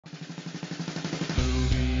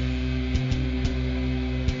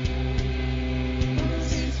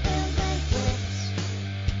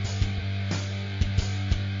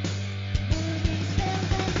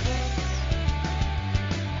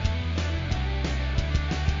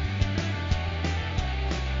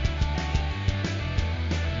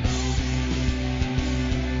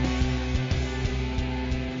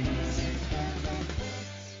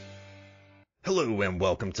Hello and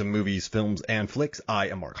welcome to Movies, Films, and Flicks. I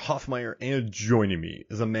am Mark Hoffmeyer, and joining me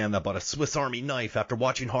is a man that bought a Swiss Army knife after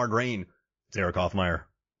watching Hard Rain. It's Erik Hoffmeyer.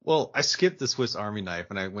 Well, I skipped the Swiss Army knife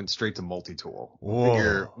and I went straight to multi-tool. Whoa.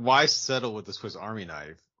 Figure, why settle with the Swiss Army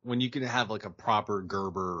knife when you can have like a proper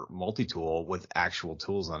Gerber multi-tool with actual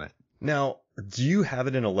tools on it? Now, do you have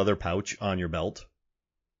it in a leather pouch on your belt?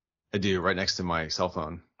 I do, right next to my cell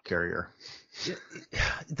phone carrier.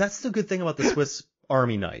 That's the good thing about the Swiss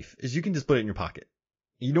Army knife, is you can just put it in your pocket.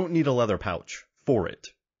 You don't need a leather pouch for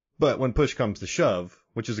it. But when push comes to shove,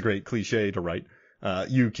 which is a great cliche to write,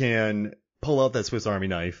 you can pull out that Swiss Army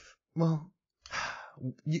knife. Well,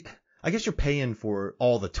 I guess you're paying for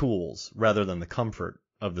all the tools rather than the comfort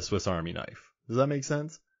of the Swiss Army knife. Does that make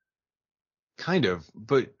sense? Kind of,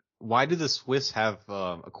 but why do the Swiss have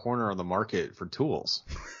a corner on the market for tools?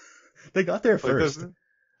 They got there first.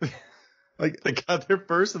 Like they got there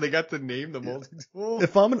first and they got to name the multi-tool?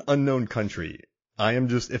 If I'm an unknown country,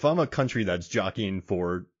 if I'm a country that's jockeying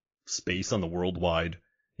for space on the worldwide,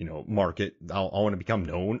 market, I want to become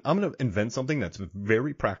known. I'm going to invent something that's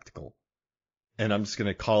very practical. And I'm just going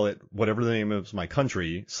to call it whatever the name of my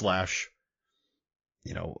country / a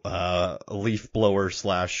leaf blower /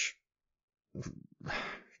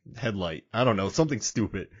 headlight. I don't know, something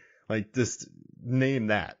stupid. Like, just name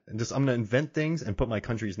that. And I'm going to invent things and put my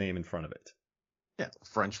country's name in front of it. Yeah.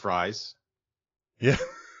 French fries. Yeah.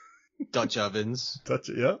 Dutch ovens.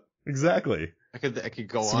 Yeah, exactly. I could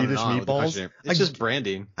go Swedish on and on. meatballs. It's just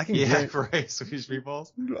branding. Right. Swedish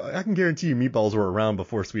meatballs. I can guarantee you meatballs were around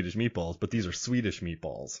before Swedish meatballs, but these are Swedish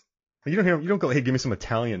meatballs. You don't go, hey, give me some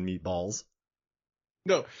Italian meatballs.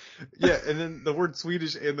 No. Yeah. And then the word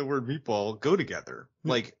Swedish and the word meatball go together.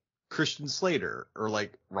 Like Christian Slater or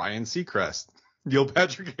like Ryan Seacrest, Neil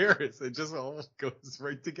Patrick Harris. It just all goes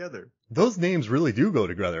right together. Those names really do go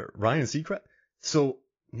together. Ryan Seacrest. So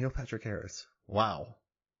Neil Patrick Harris. Wow.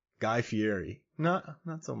 Guy Fieri. Not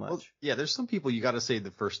so much. Well, yeah, there's some people you got to say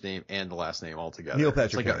the first name and the last name all together. Neil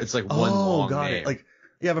Patrick Harris. It's like one long got name. It. Like,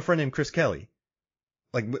 you have a friend named Chris Kelly.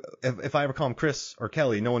 Like, if I ever call him Chris or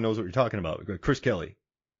Kelly, no one knows what you're talking about. Chris Kelly.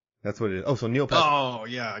 That's what it is. Oh, so Neil Patrick. Oh,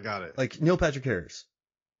 yeah, I got it. Like Neil Patrick Harris.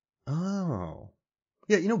 Oh.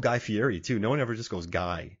 Yeah, Guy Fieri, too. No one ever just goes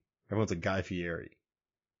Guy. Everyone's like Guy Fieri.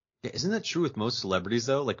 Yeah, isn't that true with most celebrities,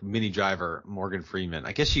 though? Like Minnie Driver, Morgan Freeman.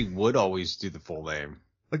 I guess she would always do the full name.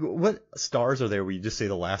 Like, what stars are there where you just say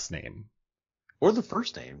the last name? Or the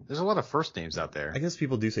first name. There's a lot of first names out there. I guess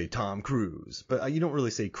people do say Tom Cruise, but you don't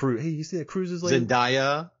really say Cruise. Hey, you see that Cruise is like...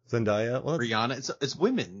 Zendaya. Well, Rihanna. It's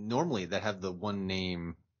women, normally, that have the one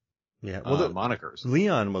name monikers.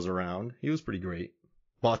 Leon was around. He was pretty great.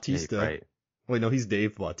 Bautista. Yeah, right. Wait, no, he's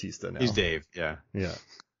Dave Bautista now. He's Dave, yeah. Yeah.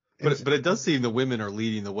 But it does seem the women are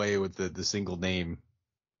leading the way with the single name.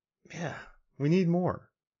 Yeah, we need more.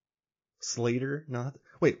 Slater, not...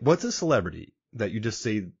 Wait, what's a celebrity that you just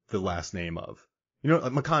say the last name of?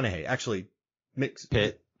 McConaughey, actually.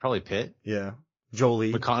 Pitt. Probably Pitt. Yeah.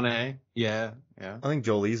 Jolie. McConaughey. Yeah. I think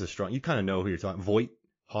Jolie's a strong... You kind of know who you're talking... Voight.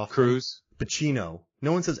 Hoffman. Cruise. Pacino.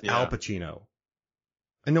 No one says Al Pacino.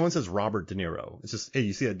 And no one says Robert De Niro. It's just, hey,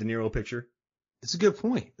 you see that De Niro picture? It's a good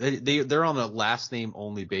point. They're on a last name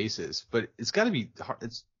only basis, but it's got to be hard.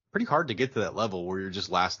 It's pretty hard to get to that level where you're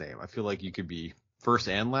just last name. I feel like you could be first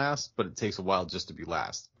and last, but it takes a while just to be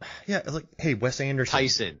last. Yeah, it's like, hey, Wes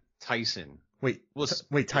Anderson. Tyson. Wait,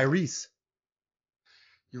 Tyrese.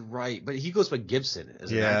 You're right, but he goes by Gibson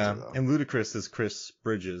as an actor, though. And Ludacris is Chris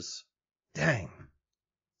Bridges. Dang.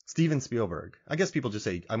 Steven Spielberg. I guess people just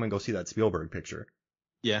say, I'm going to go see that Spielberg picture.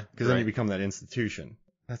 Yeah. Because then you become that institution.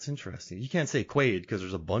 That's interesting. You can't say Quaid because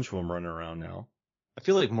there's a bunch of them running around now. I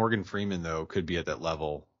feel like Morgan Freeman, though, could be at that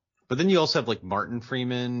level. But then you also have like Martin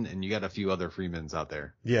Freeman, and you got a few other Freemans out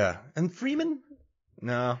there. Yeah. And Freeman?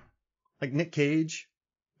 No. Like Nick Cage?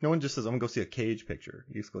 No one just says, I'm going to go see a Cage picture.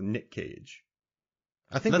 You just go Nick Cage.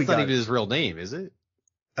 I think that's not even his real name, is it?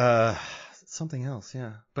 Something else,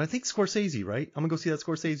 yeah. But I think Scorsese, right? I'm going to go see that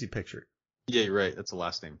Scorsese picture. Yeah, you're right. That's the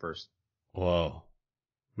last name first. Whoa.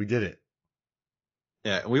 We did it.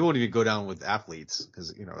 Yeah, we won't even go down with athletes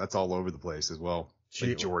because, that's all over the place as well.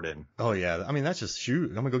 Like Jordan. Oh, yeah. I mean, that's just shoot.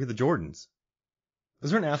 I'm going to go get the Jordans. Is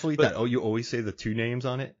there an athlete that you always say the two names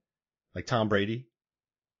on it? Like Tom Brady?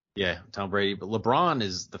 Yeah, Tom Brady. But LeBron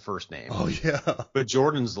is the first name. Oh, yeah. But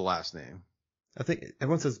Jordan's the last name. I think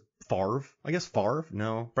everyone says Favre. I guess Favre.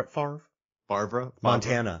 No, Brett Favre. Favre.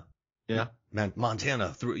 Montana. Yeah.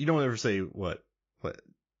 Montana. You don't ever say what?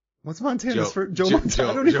 What's Montana's for? Joe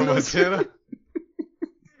Montana. Joe Montana.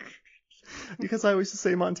 Because I always just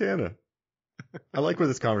say Montana. I like where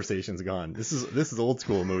this conversation's gone. This is old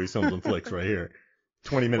school movies, films, and flicks right here.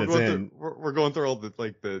 20 minutes in. We're going through all the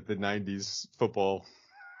 90s football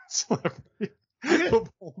celebrity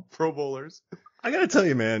Pro Bowlers. I gotta tell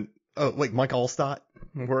you, man. Like Mike Allstott,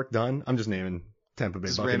 work done. I'm just naming Tampa Bay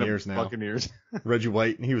Buccaneers now. Buccaneers. Reggie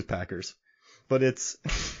White, and he was Packers. But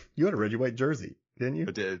you had a Reggie White jersey, didn't you?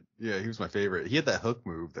 I did. Yeah, he was my favorite. He had that hook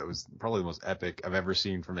move that was probably the most epic I've ever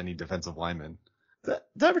seen from any defensive lineman. Did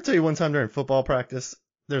I ever tell you one time during football practice,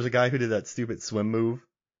 there's a guy who did that stupid swim move?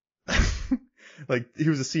 Like, he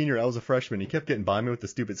was a senior, I was a freshman. He kept getting by me with the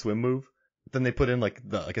stupid swim move. Then they put in like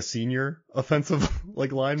a senior offensive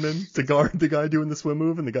lineman to guard the guy doing the swim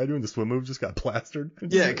move, and the guy doing the swim move just got plastered.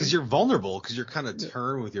 Yeah, because you're vulnerable, because you're kind of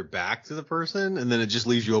turned with your back to the person, and then it just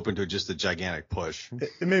leaves you open to just a gigantic push.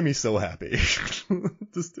 It made me so happy.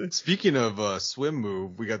 Speaking of swim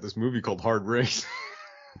move, we got this movie called Hard Race.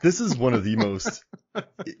 This is one of the most,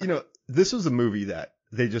 this was a movie that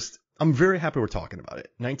I'm very happy we're talking about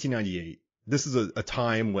it. 1998. This is a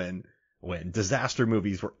time when disaster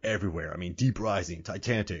movies were everywhere. I mean, Deep Rising,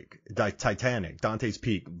 Titanic, Dante's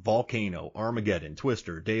Peak, Volcano, Armageddon,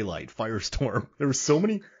 Twister, Daylight, Firestorm. There were so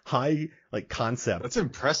many high, concept. That's an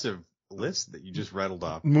impressive list that you just rattled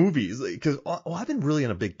off. Movies. Because I've been really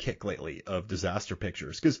on a big kick lately of disaster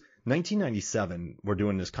pictures. Because 1997, we're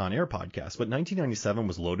doing this Con Air podcast, but 1997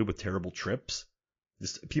 was loaded with terrible trips.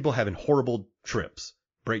 Just people having horrible trips.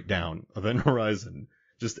 Breakdown, Event Horizon,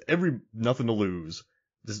 just nothing to lose.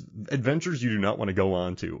 Just adventures you do not want to go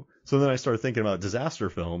on to. So then I started thinking about disaster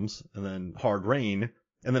films, and then Hard Rain,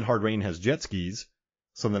 and then Hard Rain has jet skis.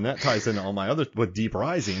 So then that ties into all my other, with Deep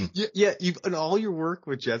Rising. Yeah, in all your work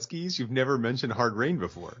with jet skis, you've never mentioned Hard Rain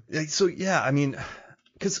before. So yeah, I mean,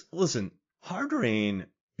 because listen, Hard Rain,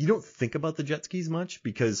 you don't think about the jet skis much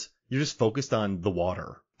because you're just focused on the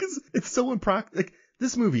water. Because it's so impractical.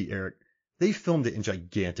 This movie, Eric, they filmed it in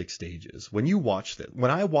gigantic stages. When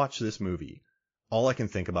I watch this movie, all I can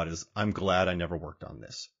think about is, I'm glad I never worked on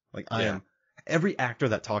this. Every actor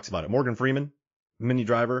that talks about it, Morgan Freeman, Minnie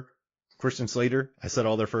Driver, Christian Slater, I said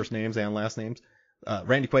all their first names and last names,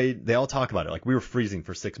 Randy Quaid, they all talk about it. Like, we were freezing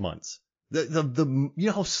for 6 months. You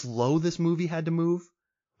know how slow this movie had to move?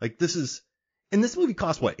 And this movie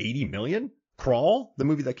cost what, 80 million? Crawl, the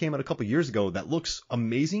movie that came out a couple years ago that looks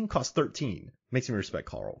amazing, cost 13. Makes me respect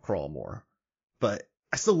Crawl more. But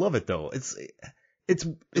I still love it though. It's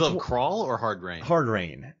Crawl or Hard Rain? Hard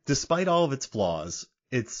Rain. Despite all of its flaws,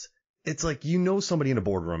 it's like, somebody in a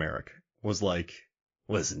boardroom, Eric, was like,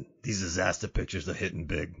 listen, these disaster pictures are hitting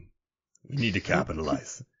big. We need to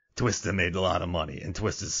capitalize. Twister made a lot of money, and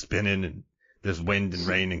Twister's spinning, and there's wind and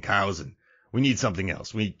rain and cows, and we need something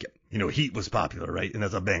else. Heat was popular, right? And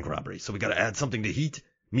that's a bank robbery. So we got to add something to Heat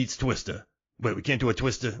meets Twister. Wait, we can't do a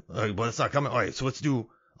Twister? Well, it's not coming. All right, so let's do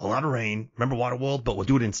a lot of rain. Remember Waterworld? But we'll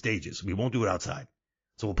do it in stages. We won't do it outside.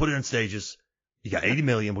 So we'll put it in stages. You got 80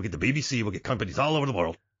 million. We'll get the BBC. We'll get companies all over the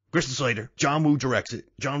world. Christian Slater. John Woo directs it.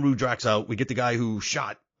 John Woo directs out. We get the guy who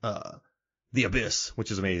shot The Abyss,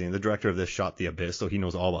 which is amazing. The director of this shot The Abyss, so he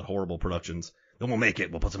knows all about horrible productions. Then we'll make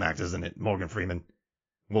it. We'll put some actors in it. Morgan Freeman.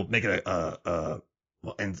 We'll make it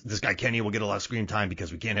and this guy Kenny will get a lot of screen time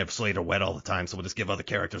because we can't have Slater wet all the time, so we'll just give other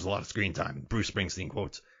characters a lot of screen time. Bruce Springsteen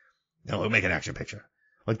quotes. We'll make an action picture.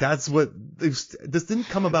 That's what this didn't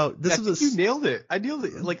come about. You nailed it. I nailed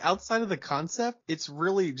it. Outside of the concept, it's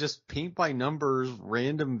really just paint by numbers,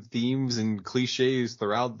 random themes and cliches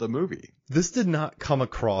throughout the movie. This did not come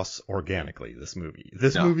across organically, this movie.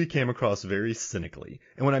 This movie came across very cynically.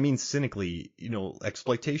 And when I mean cynically,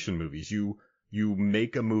 exploitation movies, you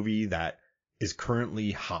make a movie that is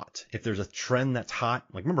currently hot. If there's a trend that's hot,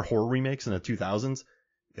 remember horror remakes in the 2000s?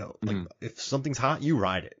 If something's hot, you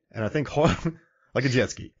ride it. And I think like a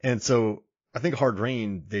jet ski. And so I think Hard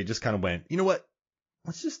Rain, they just kind of went, you know what?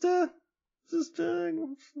 Let's do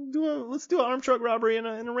an armed truck robbery in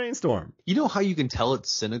a rainstorm. You know how you can tell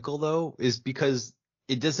it's cynical though, is because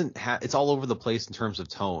it doesn't it's all over the place in terms of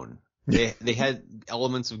tone. They had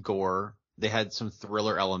elements of gore. They had some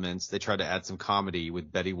thriller elements. They tried to add some comedy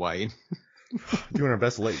with Betty White. Doing our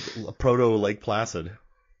best proto Lake Placid.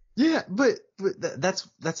 Yeah, but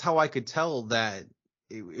that's how I could tell that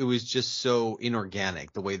it was just so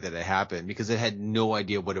inorganic the way that it happened, because it had no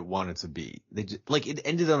idea what it wanted to be. It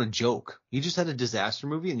ended on a joke. You just had a disaster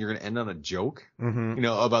movie and you're going to end on a joke,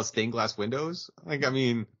 about stained glass windows.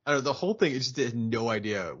 The whole thing, it just had no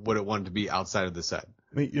idea what it wanted to be outside of the set.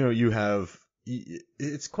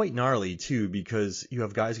 It's quite gnarly too, because you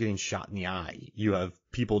have guys getting shot in the eye. You have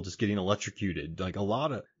people just getting electrocuted. A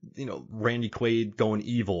lot of, Randy Quaid going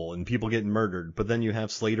evil and people getting murdered. But then you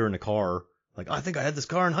have Slater in a car. I think I had this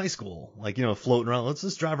car in high school, floating around. Let's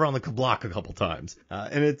just drive around the block a couple times.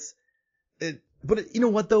 And But you know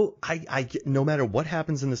what though? No matter what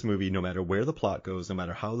happens in this movie, no matter where the plot goes, no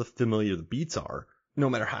matter how familiar the beats are, no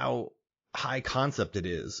matter how high concept it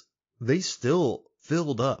is, they still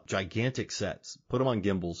filled up gigantic sets, put them on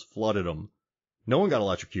gimbals, flooded them. No one got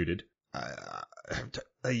electrocuted.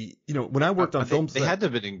 When I worked on films, they had to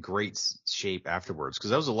have been in great shape afterwards, because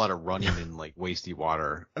that was a lot of running in like wasty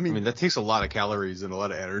water. I mean, that takes a lot of calories and a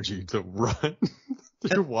lot of energy to run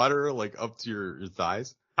through water like up to your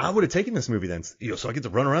thighs. I would have taken this movie then, so I get to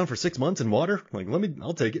run around for 6 months in water. Like,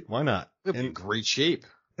 I'll take it. Why not? In great shape.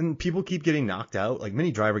 And people keep getting knocked out. Like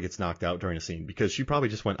Minnie Driver gets knocked out during a scene because she probably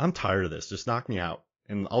just went, I'm tired of this. Just knock me out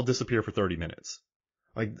and I'll disappear for 30 minutes.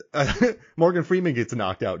 Like Morgan Freeman gets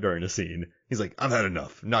knocked out during a scene. He's like, I've had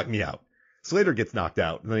enough. Knock me out. Slater gets knocked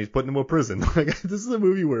out and then he's put into a prison. Like, this is a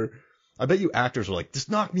movie where I bet you actors are like, just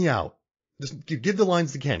knock me out. Just give the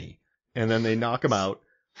lines to Kenny. And then they knock him out.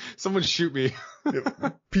 Someone shoot me.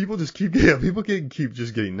 People keep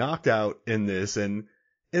just getting knocked out in this. And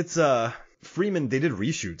it's, Freeman, they did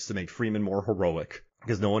reshoots to make Freeman more heroic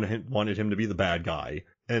because no one wanted him to be the bad guy.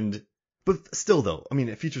 But still though, I mean,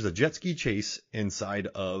 it features a jet ski chase inside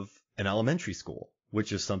of an elementary school,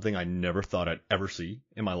 which is something I never thought I'd ever see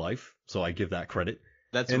in my life. So I give that credit.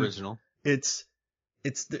 That's original. It's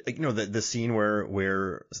the scene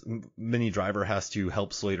where Minnie Driver has to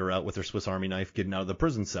help Slater out with her Swiss Army knife getting out of the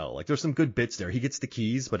prison cell. Like, there's some good bits there. He gets the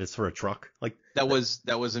keys, but it's for a truck. Like, that was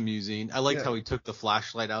amusing. I liked how he took the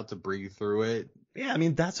flashlight out to breathe through it. Yeah, I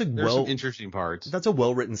mean, there's some interesting parts. That's a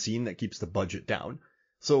well-written scene that keeps the budget down.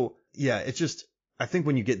 So yeah, it's just, I think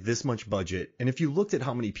when you get this much budget, and if you looked at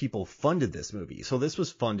how many people funded this movie, so this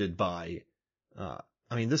was funded by,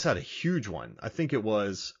 this had a huge one. I think it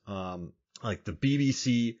was, like the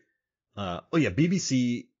BBC,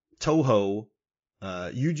 BBC, Toho,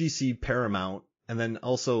 UGC Paramount, and then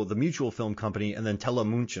also the Mutual Film Company, and then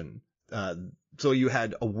Telemunchen. So you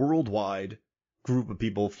had a worldwide group of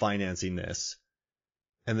people financing this.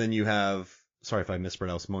 And then you have, sorry if I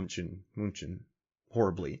mispronounced Munchen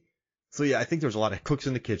horribly. So yeah, I think there's a lot of cooks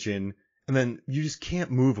in the kitchen, and then you just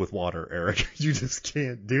can't move with water, Eric. You just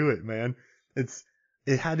can't do it, man.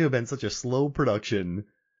 It had to have been such a slow production,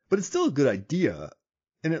 but it's still a good idea,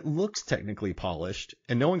 and it looks technically polished,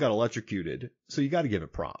 and no one got electrocuted, so you got to give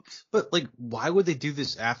it props. But like, why would they do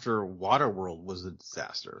this after Waterworld was a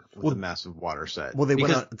disaster with a massive water set? Well,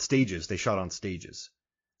 went on stages. They shot on stages,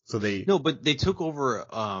 so but they took over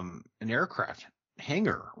an aircraft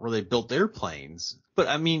hangar where they built airplanes. But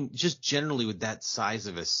I mean, just generally with that size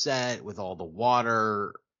of a set, with all the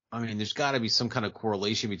water, I mean, there's got to be some kind of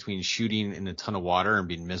correlation between shooting in a ton of water and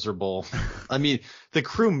being miserable. I mean, the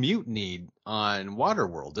crew mutinied on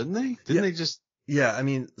Waterworld, didn't they? They just? Yeah, I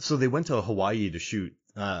mean, so they went to Hawaii to shoot,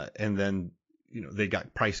 and then, they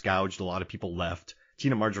got price gouged. A lot of people left.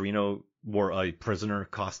 Tina Margarino wore a prisoner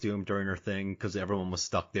costume during her thing because everyone was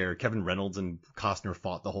stuck there. Kevin Reynolds and Costner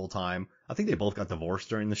fought the whole time. I think they both got divorced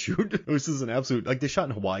during the shoot. It was just an absolute, like, they shot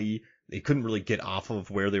in Hawaii. They couldn't really get off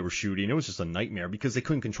of where they were shooting. It was just a nightmare because they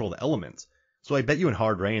couldn't control the elements. So I bet you in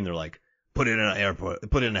hard rain, they're like, put it in an airport,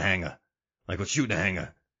 put it in a hangar. Like, let's shoot in a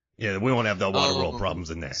hangar. Yeah, we won't have the Waterworld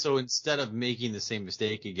problems in there. So instead of making the same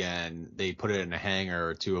mistake again, they put it in a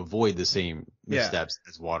hangar to avoid the same missteps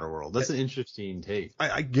as Waterworld. That's an interesting take.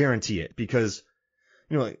 I guarantee it because,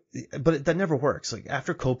 but that never works. Like,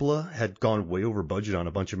 after Coppola had gone way over budget on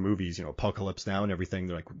a bunch of movies, Apocalypse Now and everything,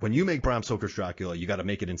 they're like, when you make Bram Stoker's Dracula, you got to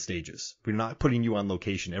make it in stages. We're not putting you on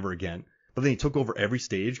location ever again. But then he took over every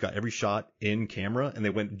stage, got every shot in camera, and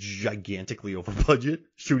they went gigantically over budget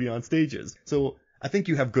shooting on stages. So I think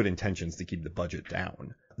you have good intentions to keep the budget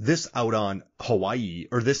down. This out on Hawaii,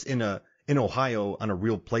 or this in Ohio on a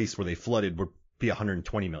real place where they flooded, would be a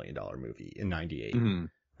 $120 million movie in 98.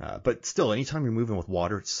 Mm-hmm. But still, anytime you're moving with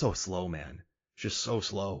water, it's so slow, man. It's just so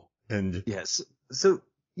slow. And yes. So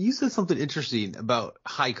you said something interesting about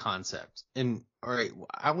high concept. And all right,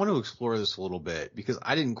 I want to explore this a little bit because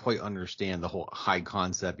I didn't quite understand the whole high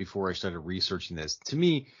concept before I started researching this. To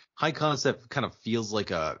me, high concept kind of feels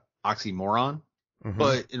like a oxymoron. Mm-hmm.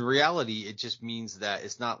 But in reality, it just means that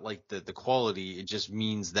it's not like the quality. It just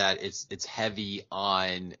means that it's heavy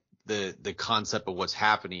on the concept of what's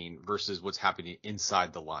happening versus what's happening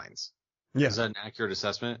inside the lines. Yeah. Is that an accurate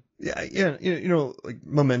assessment? Yeah. Like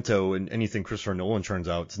Memento and anything Christopher Nolan turns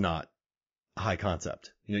out, it's not high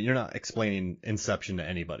concept. You're not explaining Inception to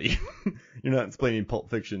anybody. You're not explaining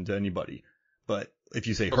Pulp Fiction to anybody. But if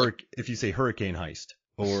you say Hurricane Heist,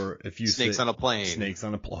 or if you Snakes on a Plane. Snakes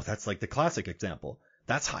on a Plane. That's like the classic example.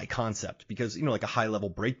 That's high concept because, like a high level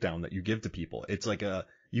breakdown that you give to people. It's like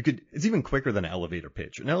it's even quicker than an elevator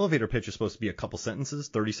pitch. An elevator pitch is supposed to be a couple sentences,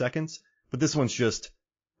 30 seconds, but this one's just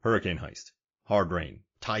Hurricane Heist, Hard Rain,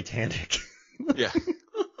 Titanic. Yeah.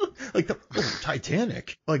 Like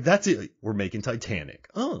Titanic. Like that's it. We're making Titanic.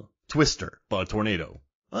 Oh, Twister about a tornado.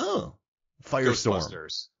 Oh, Firestorm.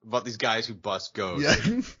 Ghostbusters. About these guys who bust ghosts.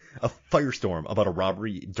 Yeah, a firestorm about a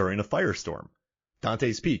robbery during a firestorm.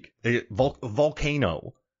 Dante's Peak, a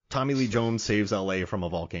volcano. Tommy Lee Jones saves L.A. from a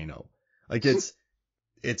volcano. Like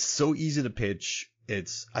it's so easy to pitch.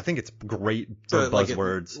 I think it's great for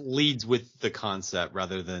buzzwords. It leads with the concept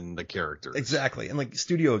rather than the characters. Exactly, and like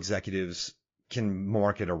studio executives can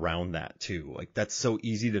market around that too. Like that's so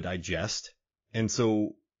easy to digest. And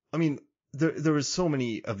so, I mean, there was so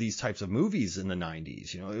many of these types of movies in the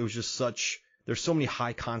 90s. You know, it was just there's so many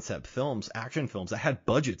high concept films, action films that had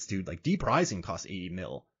budgets, dude. Like Deep Rising cost 80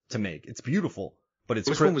 mil to make. It's beautiful, but it's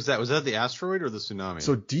which one was that? Was that the asteroid or the tsunami?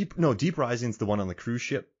 So Deep Rising's the one on the cruise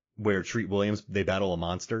ship where Treat Williams, they battle a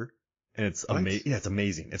monster, and it's amazing. Yeah, it's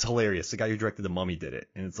amazing. It's hilarious. The guy who directed The Mummy did it,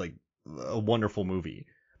 and it's like a wonderful movie.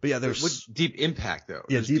 But yeah, there's Deep Impact though.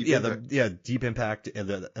 Yeah, Deep Impact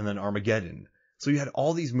and then Armageddon. So you had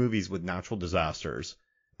all these movies with natural disasters,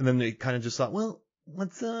 and then they kind of just thought, well,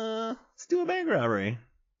 let's do a bank robbery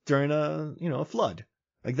during a flood.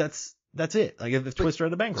 Like that's it. Like if Twister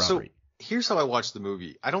had a bank robbery. So here's how I watched the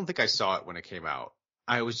movie. I don't think I saw it when it came out.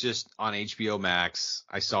 I was just on HBO Max.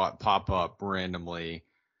 I saw it pop up randomly,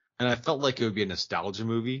 and I felt like it would be a nostalgia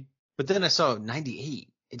movie. But then I saw it in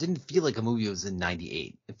 98. It didn't feel like a movie was in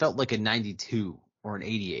 98. It felt like a 92 or an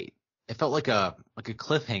 88. It felt like a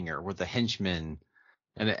cliffhanger with a henchman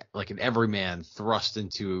and like an everyman thrust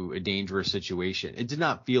into a dangerous situation. It did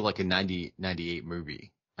not feel like a 98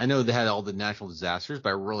 movie. I know they had all the natural disasters, but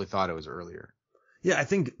I really thought it was earlier. Yeah, I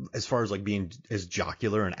think as far as like being as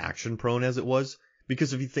jocular and action prone as it was,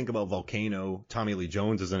 because if you think about Volcano, Tommy Lee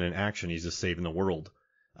Jones isn't in action. He's just saving the world.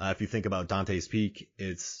 If you think about Dante's Peak,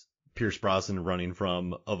 it's Pierce Brosnan running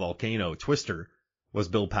from a volcano. Twister was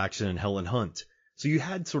Bill Paxton and Helen Hunt. So you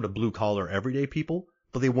had sort of blue collar everyday people,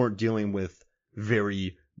 but they weren't dealing with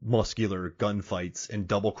very muscular gunfights and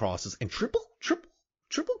double crosses and triple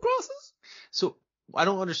crosses. So I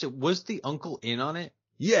don't understand. Was the uncle in on it?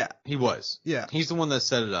 Yeah. He was. Yeah. He's the one that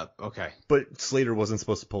set it up. Okay. But Slater wasn't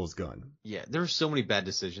supposed to pull his gun. Yeah. There were so many bad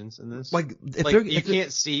decisions in this. Like you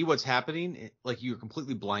can't see what's happening. Like you're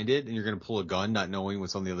completely blinded and you're going to pull a gun not knowing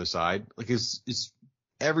what's on the other side. Like it's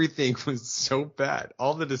everything was so bad.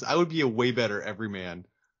 I would be a way better everyman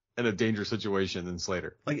in a dangerous situation than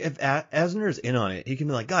Slater. Like if Asner's in on it, he can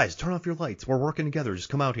be like, guys, turn off your lights. We're working together. Just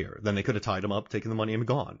come out here. Then they could have tied him up, taken the money and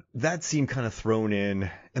gone. That seemed kind of thrown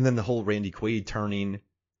in. And then the whole Randy Quaid turning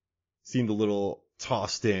seemed a little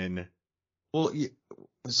tossed in. Well,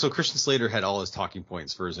 so Christian Slater had all his talking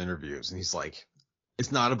points for his interviews, and he's like,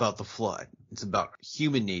 it's not about the flood. It's about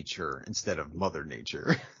human nature instead of mother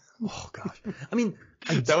nature. Oh, gosh. I mean,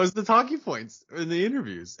 that was the talking points in the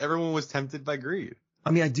interviews. Everyone was tempted by greed. I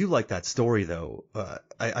mean, I do like that story, though.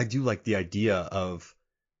 I do like the idea of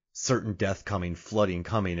certain death coming, flooding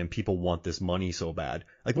coming, and people want this money so bad.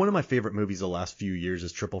 Like, one of my favorite movies the last few years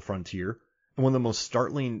is Triple Frontier. And one of the most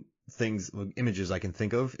startling images I can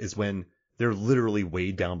think of is when they're literally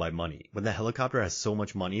weighed down by money. When the helicopter has so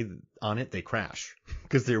much money on it, they crash.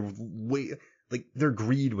 Because their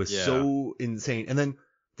greed was so insane. And then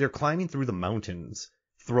they're climbing through the mountains,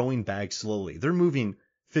 throwing bags slowly. They're moving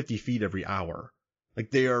 50 feet every hour. Like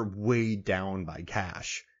they are weighed down by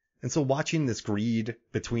cash. And so watching this greed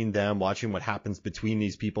between them, watching what happens between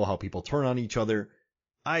these people, how people turn on each other,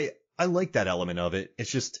 I like that element of it.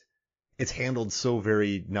 It's just, it's handled so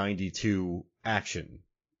very 92 action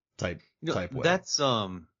type way. That's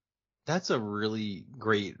a really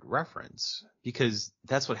great reference because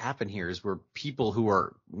that's what happened here is where people who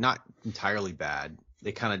are not entirely bad,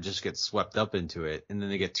 they kind of just get swept up into it and then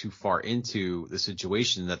they get too far into the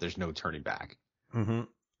situation that there's no turning back. Mm-hmm.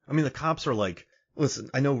 I mean, the cops are like, listen,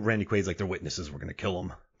 I know Randy Quaid's like, they're witnesses, we're going to kill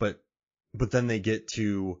them. But then they get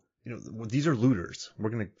to, these are looters. We're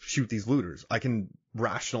going to shoot these looters. I can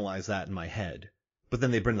rationalize that in my head. But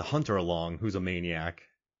then they bring the hunter along who's a maniac.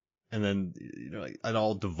 And then, it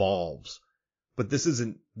all devolves. But this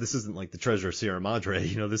isn't like the Treasure of Sierra Madre.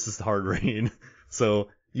 This is the Hard Rain. So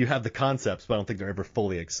you have the concepts, but I don't think they're ever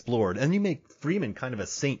fully explored. And you make Freeman kind of a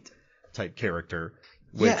saint type character.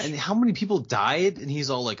 And how many people died? And he's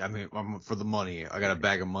all like, I'm for the money. I got a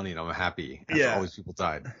bag of money and I'm happy. After all these people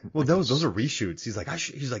died. Well, those are reshoots. He's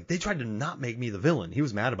like, they tried to not make me the villain. He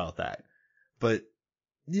was mad about that. But,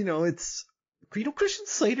 Christian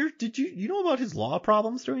Slater, did you know about his law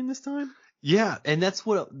problems during this time? Yeah. And that's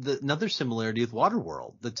what another similarity with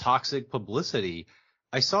Waterworld, the toxic publicity.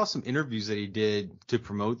 I saw some interviews that he did to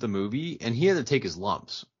promote the movie, and he had to take his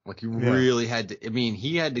lumps. Like he really had to. I mean,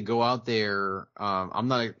 he had to go out there. I'm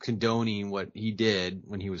not condoning what he did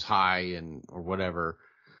when he was high or whatever.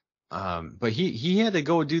 But he had to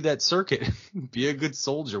go do that circuit, be a good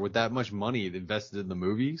soldier with that much money invested in the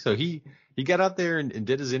movie. So he got out there and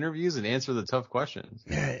did his interviews and answered the tough questions.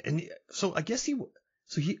 Yeah, and so I guess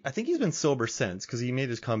I think he's been sober since, because he made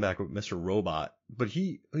his comeback with Mr. Robot, but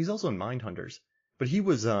he's also in Mindhunters. But he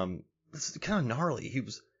was this is kind of gnarly. He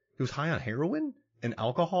was high on heroin and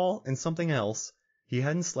alcohol and something else. He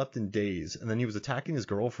hadn't slept in days, and then he was attacking his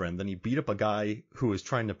girlfriend. Then he beat up a guy who was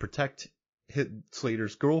trying to protect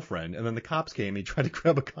Slater's girlfriend, and then the cops came. He tried to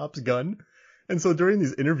grab a cop's gun, and so during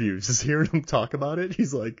these interviews, just hearing him talk about it,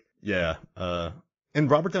 he's like, "Yeah." And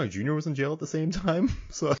Robert Downey Jr. was in jail at the same time.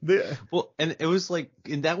 So and it was like,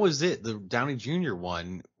 and that was it, the Downey Jr.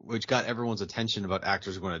 one, which got everyone's attention about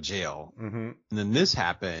actors going to jail. Mm-hmm. And then this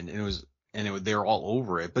happened, and they were all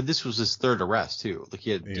over it. But this was his third arrest too. Like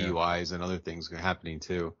he had DUIs and other things happening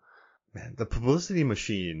too. Man, the publicity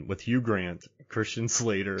machine with Hugh Grant, Christian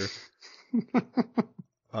Slater,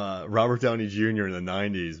 Robert Downey Jr. in the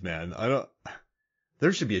 90s, man.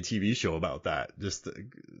 There should be a TV show about that. Just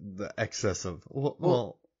the excess of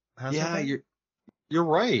you're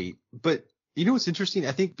right. But you know what's interesting?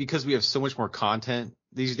 I think because we have so much more content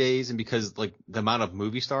these days, and because like the amount of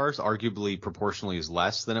movie stars arguably proportionally is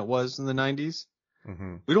less than it was in the 90s,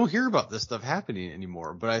 we don't hear about this stuff happening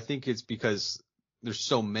anymore. But I think it's because there's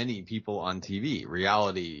so many people on TV,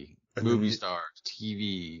 reality, movie stars,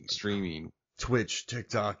 TV, streaming. Twitch,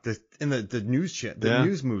 TikTok, the news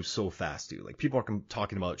news moves so fast, dude. Like people are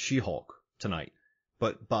talking about She-Hulk tonight,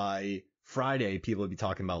 but by Friday people will be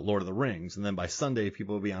talking about Lord of the Rings, and then by Sunday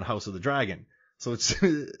people will be on House of the Dragon. So it's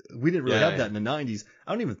we didn't really have that in the 90s.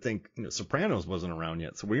 I don't even think Sopranos wasn't around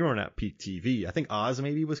yet, so we weren't at peak TV. I think Oz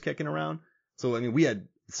maybe was kicking around. So I mean we had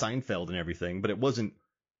Seinfeld and everything, but it wasn't.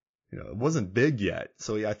 It wasn't big yet.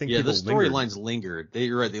 So yeah, I think the storylines lingered.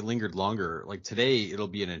 You're right, they lingered longer. Like today, it'll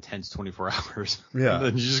be an intense 24 hours. Yeah. And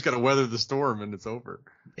then you just gotta weather the storm, and it's over.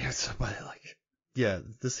 Yes, but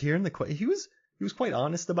this hearing he was quite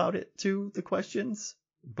honest about it too, the questions.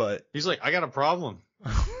 But he's like, I got a problem.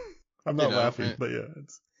 I'm not laughing, but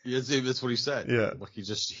that's what he said. Yeah. Like he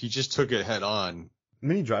just took it head on.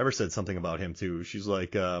 Minnie Driver said something about him too. She's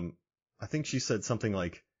like, I think she said something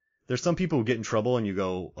like, there's some people who get in trouble and you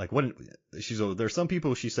go like, what? There's some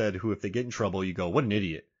people, she said, who if they get in trouble, you go, what an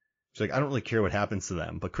idiot. She's like, I don't really care what happens to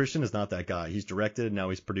them. But Christian is not that guy. He's directed, now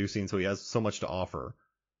he's producing, so he has so much to offer.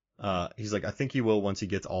 He's like, I think he will once he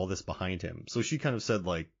gets all this behind him. So she kind of said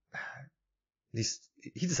like, he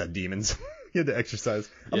just had demons. He had to exercise.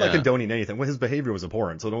 I'm not condoning anything. Well, his behavior was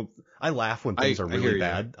abhorrent. So I laugh when things are really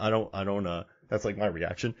bad. I don't, that's like my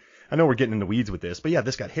reaction. I know we're getting in the weeds with this, but yeah,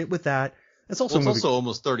 this got hit with that. It's also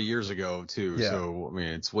almost 30 years ago too. Yeah. So I mean,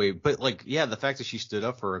 it's but like, the fact that she stood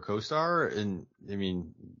up for a co-star, and I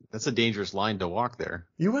mean, that's a dangerous line to walk there.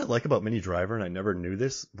 You know what I like about Minnie Driver, and I never knew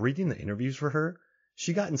this, reading the interviews for her,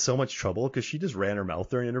 she got in so much trouble because she just ran her mouth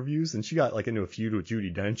during interviews, and she got like into a feud with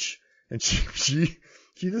Judi Dench, and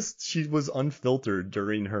she was unfiltered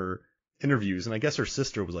during her interviews, and I guess her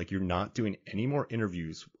sister was like, you're not doing any more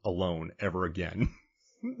interviews alone ever again.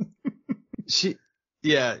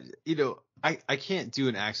 I can't do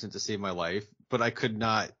an accent to save my life, but I could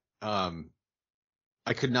not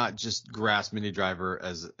just grasp Minnie Driver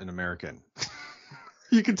as an American.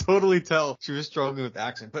 You could totally tell she was struggling with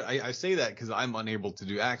accent, but I say that because I'm unable to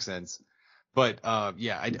do accents. But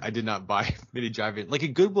I did not buy Minnie Driver. Like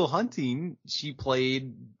in Good Will Hunting, she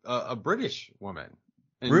played a British woman.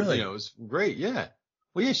 And, really? It was great. Yeah.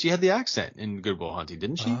 Well, yeah, she had the accent in Good Will Hunting,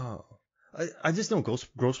 didn't she? Oh, I just know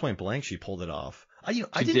Grosse Point Blank. She pulled it off. She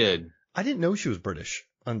did. I didn't know she was British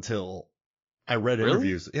until I read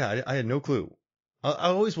interviews. Yeah, I had no clue. I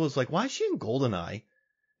always was like, why is she in Goldeneye?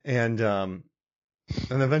 And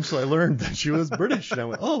eventually I learned that she was British, and I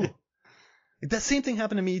went, oh. That same thing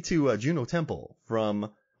happened to me to Juno Temple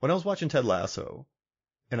from when I was watching Ted Lasso,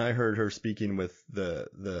 and I heard her speaking with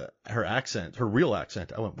her accent, her real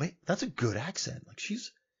accent. I went, wait, that's a good accent. Like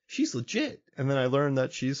she's legit. And then I learned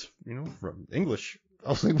that she's from English. I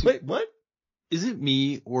was like, wait, what? Is it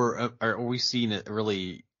me, or are we seeing a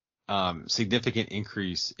really significant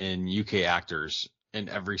increase in UK actors in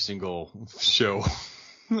every single show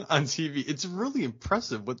on TV? It's really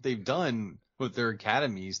impressive what they've done with their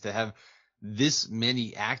academies to have this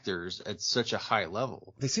many actors at such a high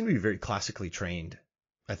level. They seem to be very classically trained,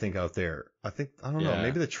 I think, out there. I don't know,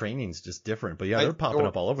 maybe the training's just different, but they're popping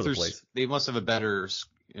up all over the place. They must have a better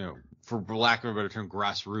for lack of a better term,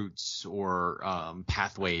 grassroots or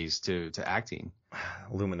pathways to acting.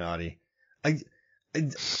 Illuminati.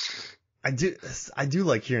 I do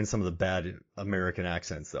like hearing some of the bad American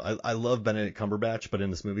accents though. I love Benedict Cumberbatch, but in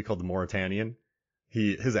this movie called The Mauritanian,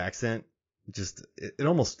 his accent just it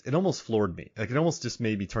almost floored me. Like it almost just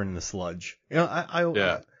made me turn into sludge.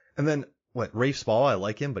 And then Rafe Spall, I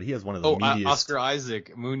like him, but he has one of the meatiest. Oscar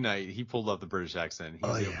Isaac, Moon Knight, he pulled off the British accent.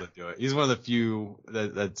 He's able to do it. He's one of the few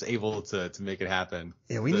that's able to make it happen.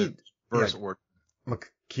 Yeah, we need first word.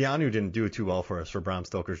 Keanu didn't do it too well for us for Bram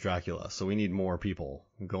Stoker's Dracula, so we need more people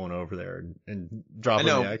going over there and dropping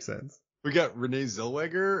the accents. We got Renee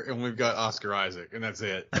Zellweger and we've got Oscar Isaac, and that's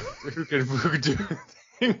it. who could do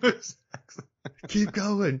English accent? Keep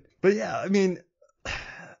going. But yeah, I mean,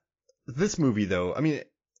 this movie though, I mean,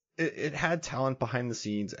 it had talent behind the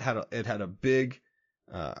scenes. It had a big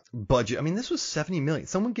budget. I mean, this was $70 million.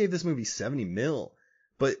 Someone gave this movie $70 million.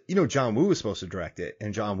 But John Woo was supposed to direct it,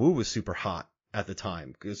 and John Woo was super hot at the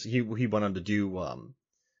time because he went on to do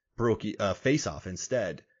Face Off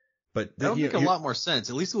instead. But that would make a lot more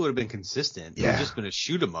sense. At least it would have been consistent. Yeah. It would have just been a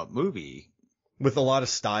shoot 'em up movie with a lot of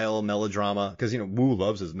style, melodrama. Because Woo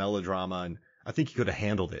loves his melodrama, and I think he could have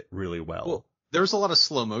handled it really well. Well, there was a lot of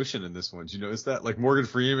slow motion in this one. Did you notice that? Like Morgan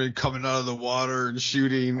Freeman coming out of the water and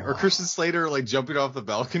shooting, or Christian Slater like jumping off the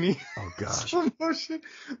balcony. Oh gosh, slow motion.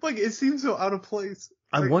 Like it seems so out of place.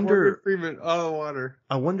 I wonder. Morgan Freeman out of the water.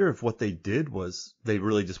 I wonder if what they did was they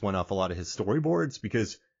really just went off a lot of his storyboards,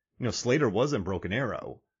 because Slater was in Broken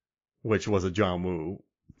Arrow, which was a John Woo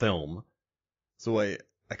film. So I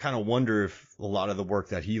kind of wonder if a lot of the work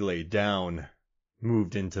that he laid down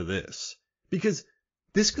moved into this, because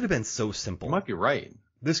this could have been so simple. You might be right.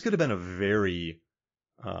 This could have been a very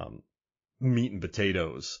meat and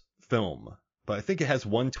potatoes film, but I think it has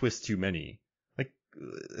one twist too many. Like,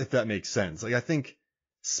 if that makes sense. Like, I think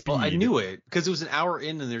speed. Well, I knew it because it was an hour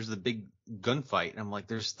in and there's the big gunfight, and I'm like,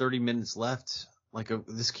 there's 30 minutes left. Like,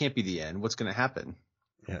 this can't be the end. What's going to happen?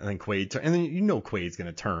 Yeah, and then Quaid, and then Quaid's going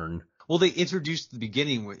to turn. Well, they introduced the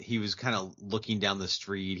beginning where he was kind of looking down the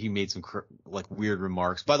street. He made some weird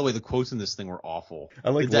remarks. By the way, the quotes in this thing were awful. I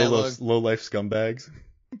like low life scumbags.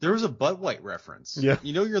 There was a butt wipe reference. Yeah.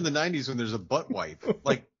 You're in the 90s when there's a butt wipe.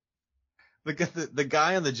 Like the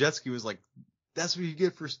guy on the jet ski was like, "That's what you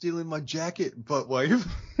get for stealing my jacket, butt wipe."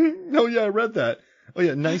 Oh yeah, I read that. Oh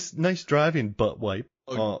yeah, nice driving, butt wipe.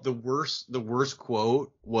 The worst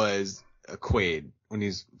quote was Quaid when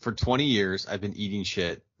he's, "For 20 years I've been eating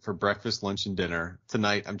shit. For breakfast, lunch, and dinner.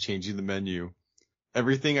 Tonight, I'm changing the menu.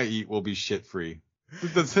 Everything I eat will be shit-free."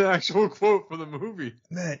 That's an actual quote from the movie.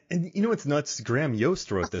 Man, and what's nuts? Graham Yost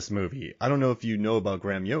wrote this movie. I don't know if you know about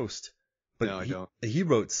Graham Yost, but no, I don't. He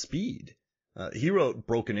wrote Speed. He wrote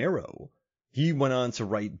Broken Arrow. He went on to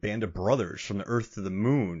write Band of Brothers, From the Earth to the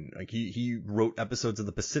Moon. Like he wrote episodes of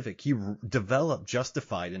The Pacific. He developed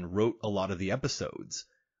Justified and wrote a lot of the episodes.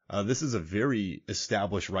 This is a very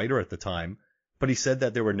established writer at the time. But he said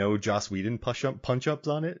that there were no Joss Whedon punch-ups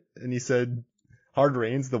on it. And he said Hard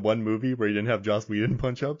Rain's the one movie where he didn't have Joss Whedon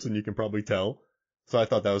punch-ups, and you can probably tell. So I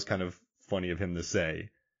thought that was kind of funny of him to say.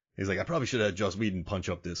 He's like, I probably should have had Joss Whedon punch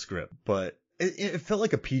up this script. But it felt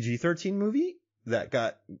like a PG-13 movie that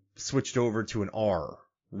got switched over to an R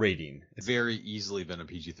rating. It's very easily been a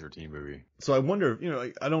PG-13 movie. So I wonder,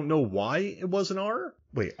 I don't know why it was an R.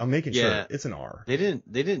 Wait, I'm making sure it's an R. They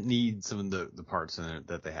didn't need some of the parts in it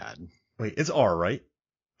that they had. Wait, it's R, right?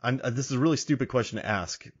 This is a really stupid question to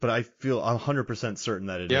ask, but I feel 100% certain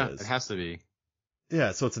that it is. Yeah, it has to be.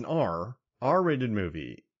 Yeah, so it's an R-rated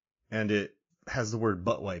movie, and it has the word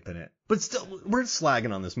butt wipe in it. But still, we're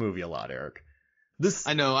slagging on this movie a lot, Eric.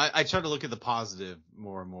 I know. I try to look at the positive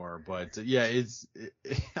more and more, but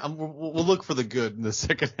we'll look for the good in the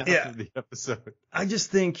second half of the episode. I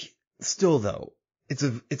just think, still though,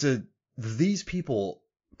 these people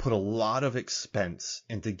put a lot of expense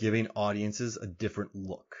into giving audiences a different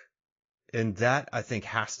look. And that, I think,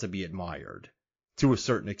 has to be admired to a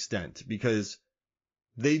certain extent, because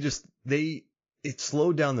it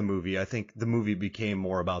slowed down the movie. I think the movie became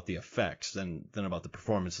more about the effects than about the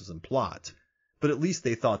performances and plot. But at least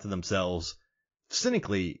they thought to themselves,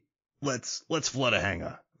 cynically, let's flood a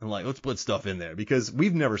hangar and let's put stuff in there, because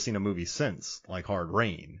we've never seen a movie since like Hard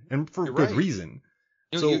Rain, and for good reason.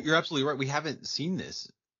 You're absolutely right. We haven't seen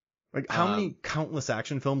this. Like, how many countless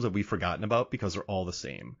action films have we forgotten about because they're all the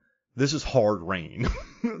same? This is Hard Rain.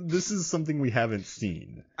 This is something we haven't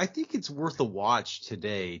seen. I think it's worth a watch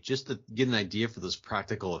today just to get an idea for those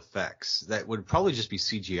practical effects that would probably just be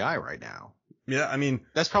CGI right now. Yeah, I mean,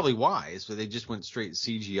 That's probably wise, but they just went straight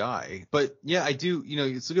CGI. But yeah, I do,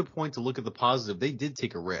 it's a good point to look at the positive. They did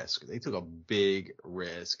take a risk. They took a big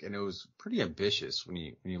risk, and it was pretty ambitious when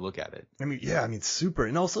you look at it. I mean, yeah, I mean, super.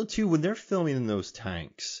 And also too, when they're filming in those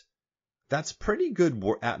tanks, that's pretty good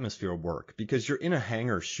atmosphere work because you're in a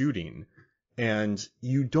hangar shooting and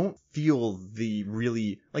you don't feel the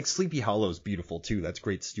really, like Sleepy Hollow's beautiful too. That's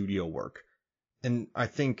great studio work. And I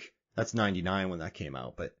think that's 99 when that came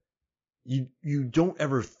out, but you don't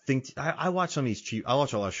ever think, I watch some of these I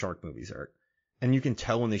watch a lot of shark movies, Eric, and you can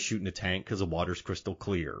tell when they shoot in a tank because the water's crystal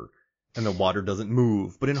clear and the water doesn't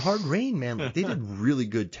move. But in Hard Rain, man, like they did really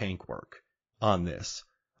good tank work on this.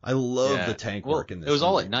 I love the tank work in this. It was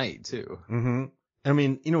all at night too. Mm-hmm. I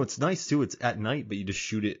mean, it's nice too. It's at night, but you just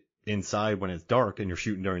shoot it inside when it's dark and you're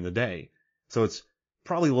shooting during the day. So it's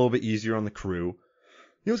probably a little bit easier on the crew.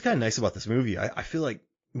 What's kind of nice about this movie, I feel like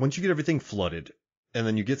once you get everything flooded and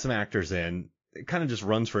then you get some actors in, it kind of just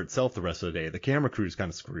runs for itself the rest of the day. The camera crew's kind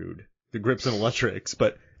of screwed. The grips and electrics,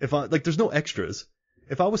 but there's no extras.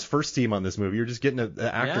 If I was first team on this movie, you're just getting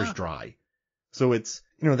the actors dry. So it's,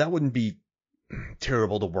 that wouldn't be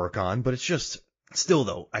terrible to work on, but it's just still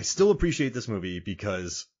though, I still appreciate this movie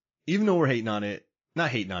because even though we're not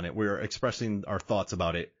hating on it, we're expressing our thoughts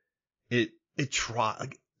about it. It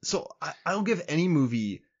so I'll give any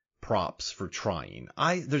movie props for trying.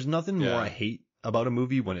 There's nothing more I hate about a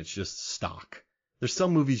movie when it's just stock. There's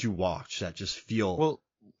some movies you watch that just feel well.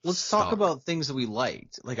 Let's talk about things that we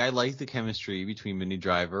liked. Like I liked the chemistry between Minnie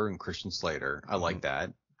Driver and Christian Slater. I like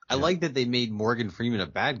that. I like that they made Morgan Freeman a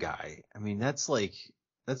bad guy. I mean, that's a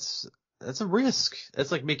risk.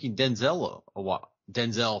 That's like making Denzel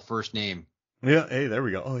Denzel first name. Yeah. Hey, there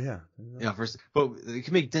we go. Oh yeah. Yeah. First, but they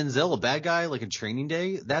can make Denzel a bad guy like in Training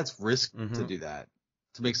Day. That's risk to do that.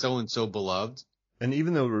 To make someone so beloved. And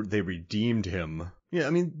even though they redeemed him, yeah,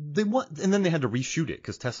 I mean, and then they had to reshoot it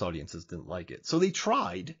because test audiences didn't like it. So they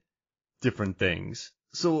tried different things.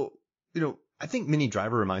 So, I think Minnie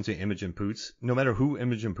Driver reminds me of Imogen Poots. No matter who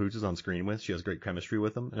Imogen Poots is on screen with, she has great chemistry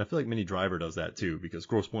with them. And I feel like Minnie Driver does that too because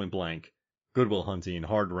Grosse Pointe Blank, Good Will Hunting,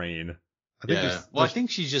 Hard Rain. I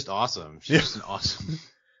think she's just awesome. She's just an awesome.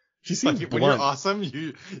 She seems blunt. When you're awesome,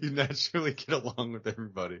 you naturally get along with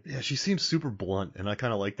everybody. Yeah, she seems super blunt, and I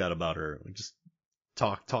kind of like that about her. Just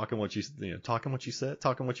talking what she said,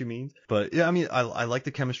 talking what she means. But yeah, I mean, I like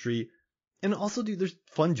the chemistry, and also, dude, there's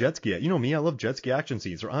fun jet ski. You know me, I love jet ski action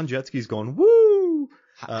scenes. They're on jet skis going woo.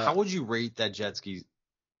 How would you rate that jet ski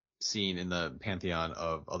scene in the pantheon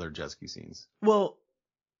of other jet ski scenes? Well,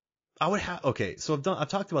 I would have so I've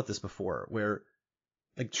talked about this before, where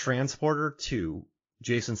like Transporter 2.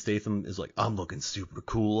 Jason Statham is like, I'm looking super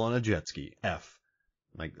cool on a jet ski. F.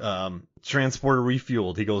 Like, Transporter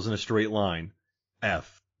Refueled. He goes in a straight line.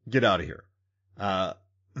 F. Get out of here.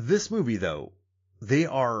 This movie though, they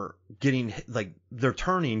are they're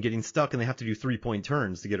turning, getting stuck, and they have to do 3-point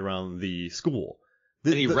turns to get around the school.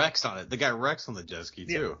 And he wrecks on it. The guy wrecks on the jet ski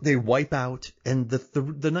too. They wipe out. And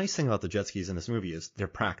the nice thing about the jet skis in this movie is they're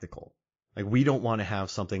practical. Like, we don't want to have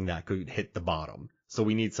something that could hit the bottom. So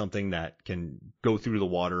we need something that can go through the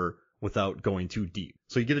water without going too deep.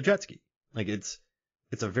 So you get a jet ski. Like, it's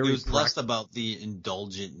a very... It was less about the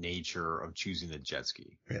indulgent nature of choosing the jet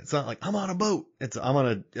ski. It's not like, I'm on a boat. This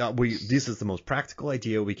is the most practical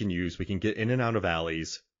idea we can use. We can get in and out of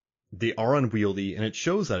alleys. They are unwieldy, and it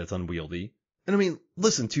shows that it's unwieldy. And I mean,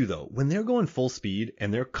 listen too though, when they're going full speed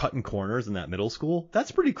and they're cutting corners in that middle school,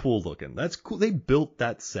 that's pretty cool looking. That's cool. They built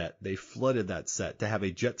that set. They flooded that set to have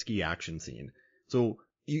a jet ski action scene. So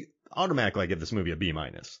you automatically give this movie a B-.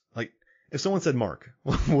 Like, if someone said, Mark,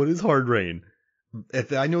 what is Hard Rain?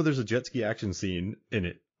 If I know there's a jet ski action scene in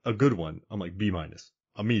it, a good one, I'm like B-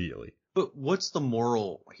 immediately. But what's the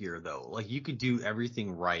moral here though? Like, you could do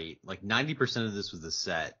everything right. Like 90% of this was the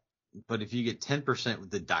set. But if you get 10%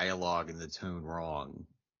 with the dialogue and the tone wrong,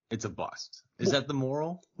 it's a bust. Is that the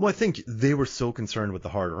moral? Well, I think they were so concerned with the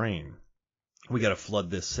Hard Rain. We got to flood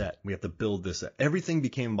this set. We have to build this set. Everything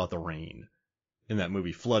became about the rain in that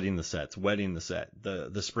movie, flooding the sets, wetting the set,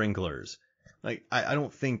 the sprinklers. Like, I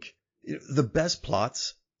don't think the best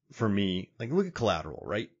plots for me, like, look at Collateral,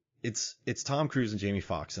 right? It's Tom Cruise and Jamie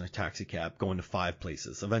Foxx in a taxi cab going to 5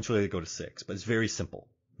 places. Eventually they go to 6, but it's very simple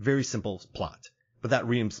plot. But that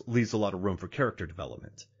leaves a lot of room for character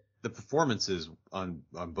development. The performances on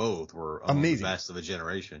both were amazing. The best of a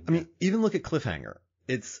generation. I mean, even look at Cliffhanger.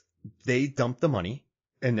 They dumped the money,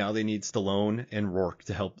 and now they need Stallone and Rourke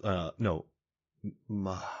to help.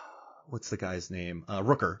 What's the guy's name?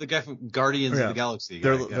 Rooker. The guy from Guardians of the Galaxy.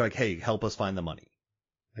 They're like, hey, help us find the money.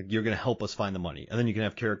 Like, you're gonna help us find the money, and then you can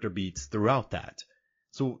have character beats throughout that.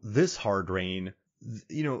 So this Hard Rain,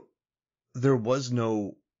 there was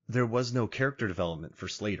no character development for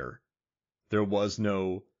Slater. There's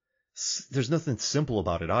nothing simple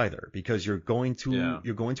about it either, because you're going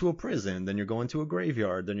to a prison, then you're going to a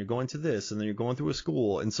graveyard, then you're going to this, and then you're going through a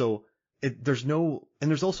school. And so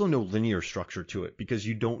there's also no linear structure to it, because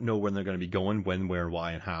you don't know when they're going to be going, when, where,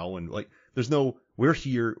 why, and how. And like, there's no, we're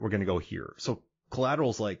here, we're going to go here. So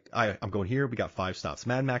Collateral's like, I'm going here, we got 5 stops.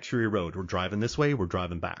 Mad Max Fury Road, we're driving this way, we're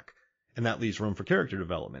driving back. And that leaves room for character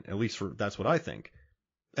development, at least that's what I think.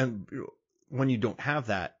 And when you don't have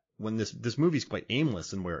that, when this movie's quite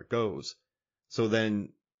aimless in where it goes, so then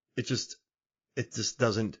it just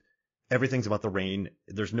doesn't, everything's about the rain.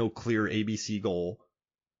 There's no clear ABC goal.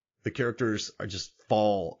 The characters are just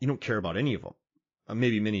fall. You don't care about any of them.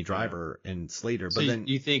 Maybe Minnie Driver and Slater, but so then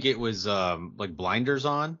you think it was like blinders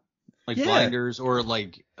on, like Yeah. blinders, or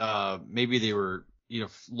like maybe they were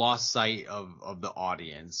lost sight of the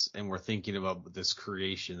audience and were thinking about this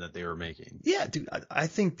creation that they were making. Yeah, dude, I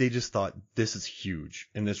think they just thought this is huge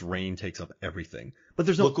and this rain takes up everything. But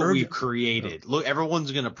there's no Look what we created. Look,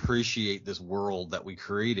 everyone's going to appreciate this world that we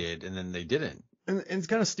created, and then they didn't. And it's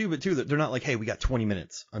kind of stupid too that they're not like, hey, we got 20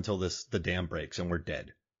 minutes until the dam breaks and we're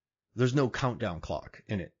dead. There's no countdown clock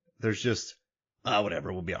in it. There's just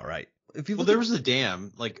whatever, we'll be all right. If you There was the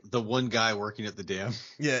dam, like the one guy working at the dam.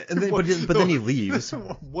 Yeah, and then but then he leaves.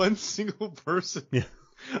 One single person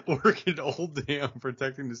working the old dam,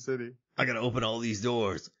 protecting the city. I gotta open all these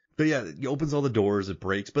doors. But yeah, he opens all the doors, it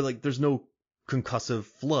breaks, but like there's no concussive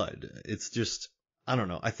flood. It's just, I don't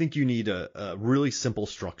know. I think you need a really simple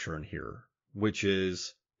structure in here, which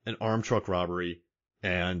is an armed truck robbery,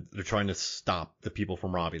 and they're trying to stop the people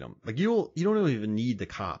from robbing them. Like you don't even need the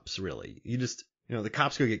cops really. You just, the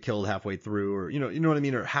cops could get killed halfway through, or you know what I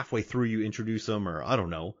mean, or halfway through you introduce them, or I don't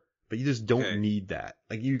know. But you just don't need that.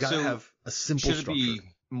 Like you gotta have a simple structure. Should it be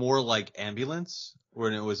more like Ambulance,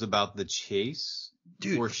 when it was about the chase?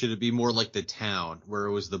 Dude. Or should it be more like The Town, where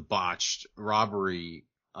it was the botched robbery,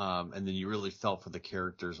 and then you really felt for the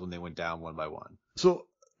characters when they went down one by one? So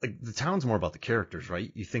like The Town's more about the characters,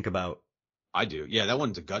 right? You think about. I do. Yeah, that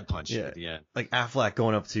one's a gut punch at the end. Like Affleck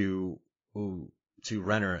going up to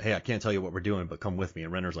Renner, hey, I can't tell you what we're doing, but come with me.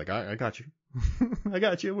 And Renner's like, I got you. I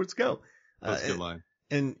got you. Let's go. That's a good line.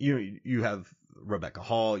 And you have Rebecca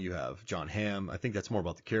Hall, you have John Hamm. I think that's more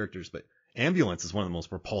about the characters, but Ambulance is one of the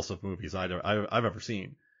most repulsive movies I've ever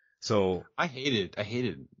seen. So I hated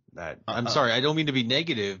that. I'm sorry, I don't mean to be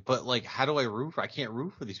negative, but like, how do I root for? I can't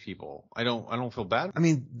root for these people. I don't feel bad. I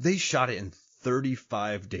mean, they shot it in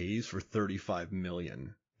 35 days for $35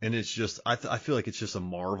 million. And it's just, I feel like it's just a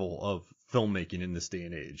marvel of filmmaking in this day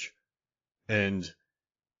and age. And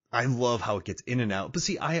I love how it gets in and out. But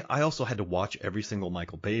see, I also had to watch every single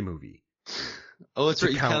Michael Bay movie. Oh, that's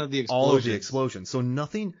right. You counted the explosions. All of the explosions. So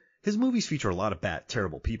nothing, his movies feature a lot of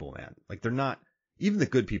terrible people, man. Like they're not, even the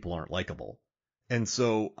good people aren't likable. And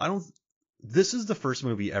so this is the first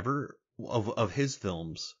movie ever of his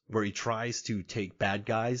films where he tries to take bad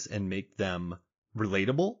guys and make them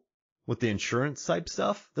relatable with the insurance type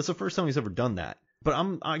stuff. That's the first time he's ever done that.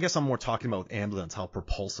 But I guess I'm more talking about with Ambulance, how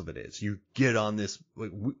propulsive it is. You get on this,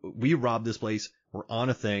 we robbed this place, we're on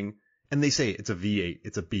a thing, and they say it's a V8,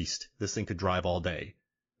 it's a beast. This thing could drive all day.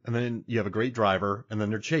 And then you have a great driver, and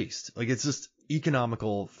then they're chased. Like it's just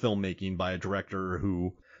economical filmmaking by a director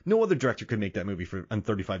who no other director could make that movie in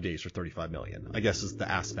 35 days for $35 million. I guess is the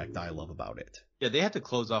aspect I love about it. Yeah, they had to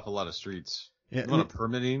close off a lot of streets. Yeah, a lot of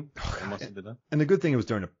permitting. Must have been done. And the good thing it was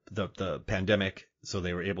during the pandemic, so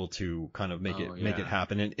they were able to kind of make it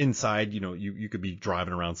happen. And inside, you could be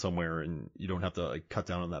driving around somewhere and you don't have to like cut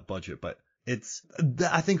down on that budget. But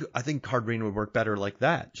I think Hard Rain would work better like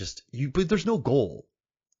that. But there's no goal.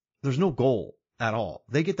 There's no goal at all.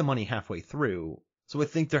 They get the money halfway through, so I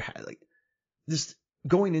think they're like just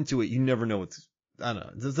going into it. You never know what's. I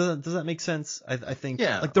don't know. Does that make sense? I think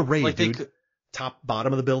like the raid, like dude.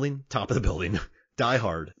 Bottom of the building, top of the building. Die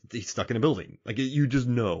Hard, he's stuck in a building. Like you just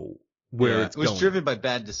know where it's going. It was driven by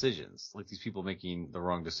bad decisions, like these people making the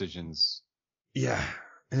wrong decisions. Yeah,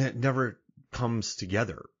 and it never comes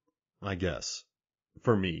together, I guess,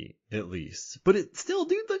 for me at least. But it still,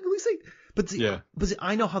 dude. Like at least but see,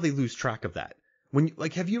 I know how they lose track of that. When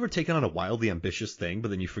have you ever taken on a wildly ambitious thing, but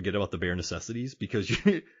then you forget about the bare necessities because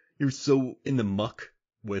you're so in the muck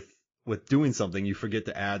with doing something, you forget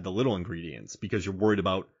to add the little ingredients because you're worried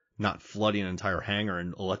about not flooding an entire hangar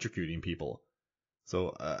and electrocuting people.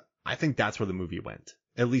 So I think that's where the movie went.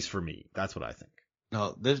 At least for me. That's what I think.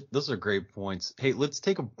 No, those are great points. Hey, let's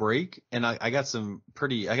take a break. And I got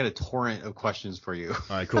a torrent of questions for you.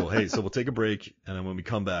 All right, cool. Hey, so we'll take a break. And then when we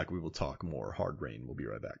come back, we will talk more Hard Rain. We'll be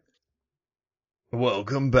right back.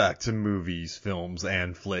 Welcome back to Movies, Films,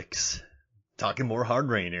 and Flicks. Talking more hard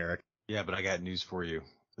rain, Eric. Yeah, but I got news for you.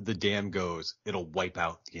 If the dam goes, it'll wipe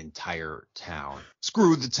out the entire town.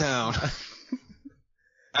 Screw the town.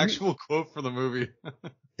 Actual quote for the movie.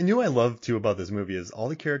 And you know what I love too about this movie is all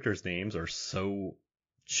the characters' names are so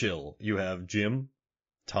chill. You have Jim,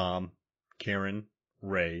 Tom, Karen,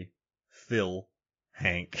 Ray, Phil,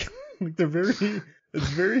 Hank. Like they're very.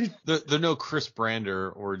 They're no Chris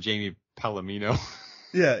Brander or Jamie Palomino.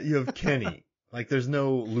 Yeah, you have Kenny. Like there's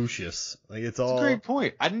no Lucius. Like it's all. That's a great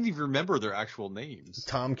point. I didn't even remember their actual names.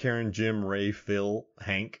 Tom, Karen, Jim, Ray, Phil,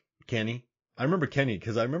 Hank, Kenny. I remember Kenny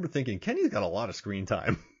because I remember thinking Kenny's got a lot of screen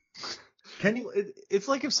time. Kenny, it's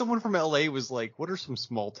like if someone from LA was like, "What are some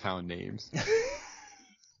small town names?"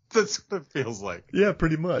 That's what it feels like. Yeah,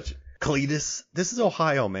 pretty much. Cletus. This is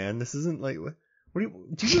Ohio, man. This isn't like what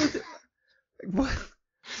do you know? What?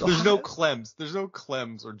 There's no Clems. There's no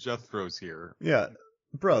Clems or Jethros here. Yeah,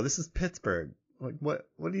 bro. This is Pittsburgh. Like what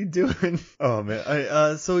are you doing? Oh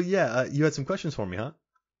man. So yeah, you had some questions for me, huh?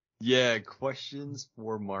 Yeah, questions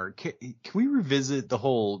for Mark. Can we revisit the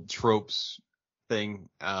whole tropes thing?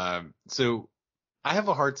 So I have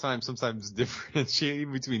a hard time sometimes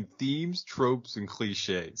differentiating between themes, tropes, and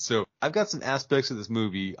cliches. So I've got some aspects of this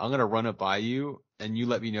movie. I'm going to run it by you, and you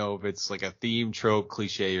let me know if it's like a theme, trope,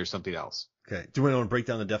 cliche, or something else. Okay. Do we want to break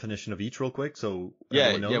down the definition of each real quick? So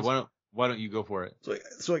everyone knows? Yeah. Why don't you go for it?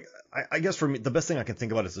 So I guess for me, the best thing I can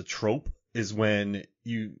think about as a trope is when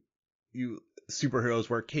you superheroes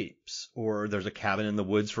wear capes, or there's a cabin in the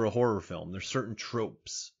woods for a horror film. There's certain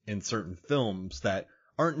tropes in certain films that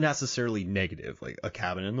aren't necessarily negative, like a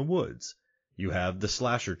cabin in the woods. You have the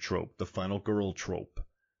slasher trope, the final girl trope.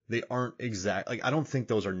 They aren't I don't think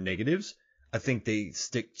those are negatives. I think they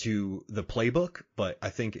stick to the playbook, but I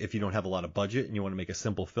think if you don't have a lot of budget and you want to make a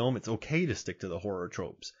simple film, it's okay to stick to the horror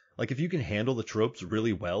tropes. Like if you can handle the tropes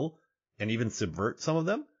really well and even subvert some of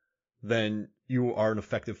them, then you are an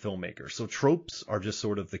effective filmmaker. So tropes are just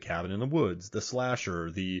sort of the cabin in the woods, the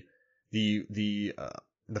slasher, the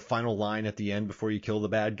final line at the end before you kill the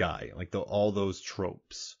bad guy, like all those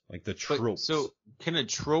tropes, like the tropes. So can a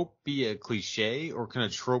trope be a cliche, or can a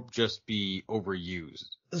trope just be overused?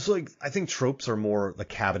 So like I think tropes are more the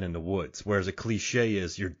cabin in the woods, whereas a cliche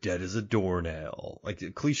is you're dead as a doornail.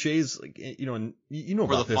 Like cliches, like you know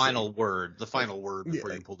about the final word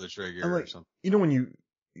before you pull the trigger or something. You know when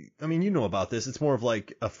you know about this. It's more of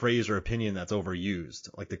like a phrase or opinion that's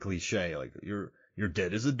overused, like the cliche, like you're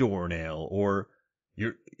dead as a doornail, or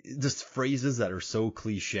you're just phrases that are so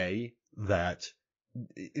cliche that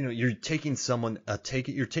you're taking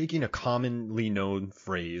you're taking a commonly known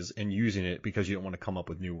phrase and using it because you don't want to come up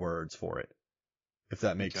with new words for it. If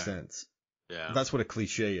that makes sense. Yeah. That's what a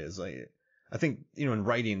cliche is. Like I think in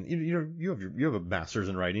writing, you have a master's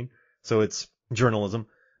in writing, so it's journalism,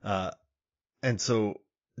 and so.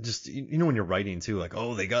 Just when you're writing too, like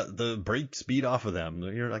they got the break speed off of them.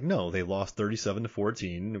 You're like, no, they lost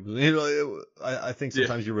 37-14. I think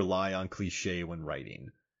sometimes you rely on cliche when writing.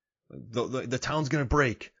 The town's gonna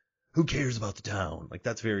break. Who cares about the town? Like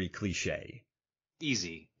that's very cliche.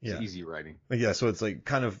 Easy. Yeah. It's easy writing. Yeah, so it's like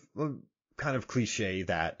kind of cliche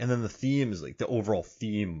that, and then the theme is like the overall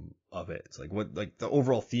theme of it. It's like the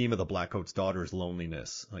overall theme of the Black Coat's daughter is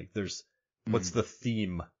loneliness. Like what's the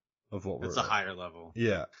theme? It's a higher level.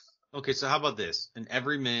 Yeah. Okay, so how about this? An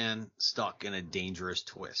everyman stuck in a dangerous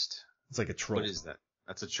twist. It's like a trope. What is that?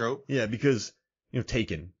 That's a trope? Yeah, because,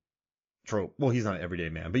 Taken. Trope. Well, he's not an everyday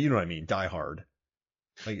man, but you know what I mean. Die Hard.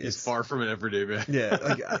 Like it's far from an everyday man.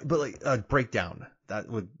 Yeah, but breakdown. That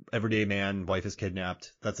with everyday man, wife is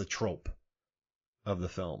kidnapped. That's a trope of the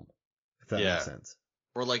film. If that makes sense.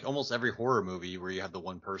 Or like almost every horror movie where you have the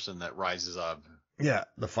one person that rises up. Yeah,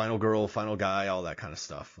 the final girl, final guy, all that kind of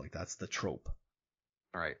stuff. Like that's the trope.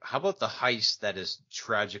 All right. How about the heist that is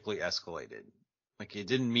tragically escalated? Like it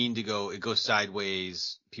didn't mean to go. It goes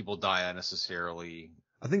sideways. People die unnecessarily.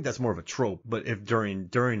 I think that's more of a trope. But if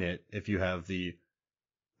during it, if you have the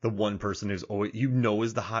one person who's always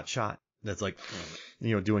is the hot shot, that's like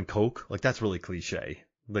doing coke. Like that's really cliche.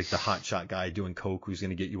 Like the hot shot guy doing coke who's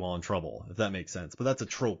going to get you all in trouble. If that makes sense. But that's a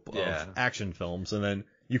trope of action films, and then.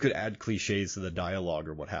 You could add cliches to the dialogue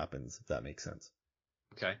or what happens, if that makes sense.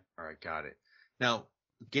 Okay. All right. Got it. Now,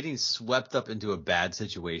 getting swept up into a bad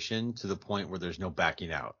situation to the point where there's no backing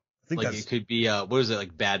out. I think it could be, what is it,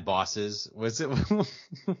 like Bad Bosses? What's it?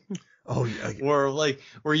 Oh, yeah.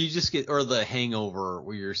 Or you just get, or The Hangover,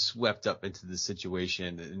 where you're swept up into the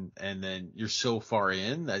situation and then you're so far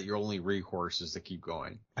in that your only recourse is to keep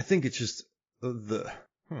going. I think it's just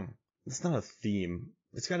it's not a theme.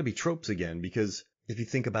 It's got to be tropes again, because if you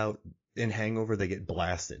think about in Hangover, they get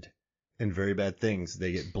blasted. In Very Bad Things,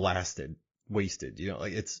 they get blasted. wasted. You know,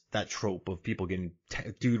 like it's that trope of people getting,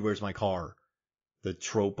 dude, where's my car? The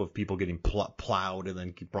trope of people getting plowed and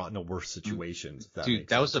then brought into worse situations. Dude,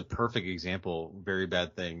 that was a perfect example. Very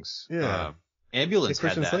Bad Things. Yeah. Ambulance had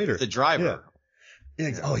Christian that. Slater. The driver.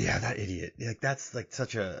 Yeah. Oh yeah, that idiot. Like that's like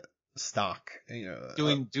such a stock. You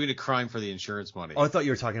know, doing a crime for the insurance money. Oh, I thought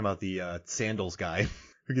you were talking about the sandals guy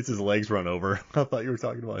who gets his legs run over. I thought you were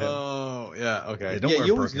talking about him. Oh yeah, okay. Yeah, don't wear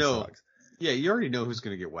you always know. Birkenstocks. Yeah, you already know who's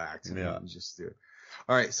gonna get whacked. Yeah. You just do it.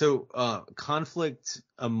 All right, so conflict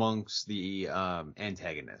amongst the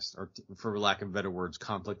antagonists, or for lack of better words,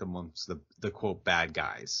 conflict amongst the quote bad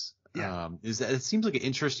guys. Yeah. It seems like an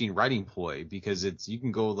interesting writing ploy because you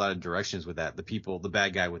can go a lot of directions with that. The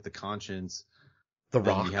bad guy with the conscience. The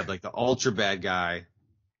Then Rock. you have like the ultra bad guy.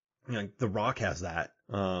 You know, The Rock has that.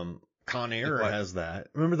 Con Air has that.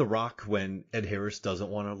 Remember The Rock when Ed Harris doesn't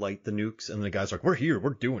want to light the nukes and the guy's like, we're here,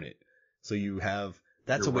 we're doing it. So you have,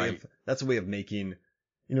 that's a way of making,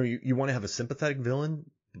 you know, you want to have a sympathetic villain,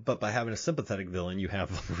 but by having a sympathetic villain, you have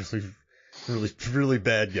really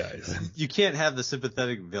bad guys. You can't have the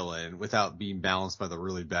sympathetic villain without being balanced by the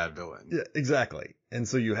really bad villain. Yeah, exactly. And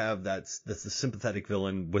so you have that's the sympathetic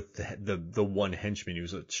villain with the one henchman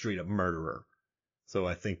who's a straight up murderer. So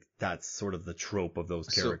I think that's sort of the trope of those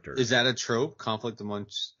characters. So is that a trope? Conflict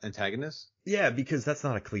amongst antagonists? Yeah, because that's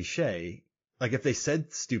not a cliche. Like if they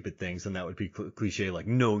said stupid things, then that would be cliche. Like,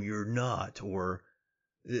 no, you're not, or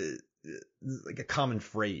like a common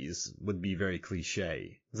phrase would be very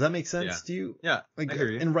cliche. Does that make sense to you? Yeah, like, I hear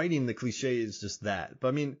you. In writing, the cliche is just that. But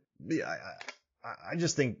I mean, I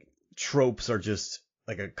just think tropes are just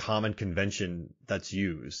like a common convention that's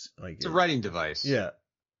used. Like it's a writing device. Yeah.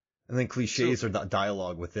 And then cliches are the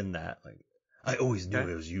dialogue within that. Like, I always knew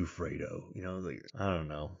it was you, Fredo. You know, like, I don't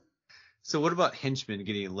know. So what about henchmen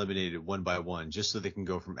getting eliminated one by one just so they can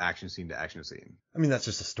go from action scene to action scene? I mean, that's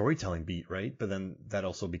just a storytelling beat, right? But then that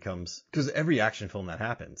also becomes, because every action film that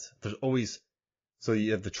happens, there's always, so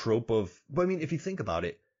you have the trope of, but I mean, if you think about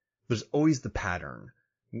it, there's always the pattern.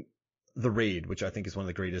 The Raid, which I think is one of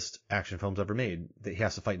the greatest action films ever made, that he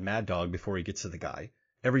has to fight Mad Dog before he gets to the guy.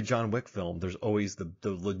 Every John Wick film, there's always the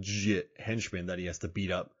legit henchman that he has to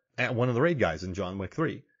beat up at one of the Raid guys in John Wick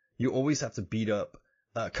 3. You always have to beat up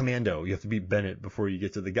Commando. You have to beat Bennett before you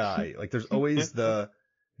get to the guy. Like there's always what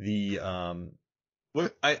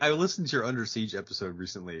I listened to your Under Siege episode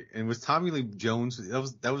recently, and was Tommy Lee Jones,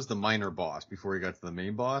 that was the minor boss before he got to the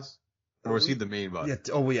main boss? Or was he the main boss? Yeah,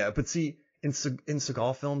 oh yeah, but see, in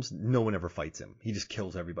Seagal films, no one ever fights him. He just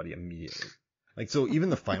kills everybody immediately. Like, so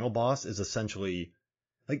even the final boss is essentially,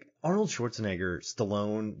 like, Arnold Schwarzenegger,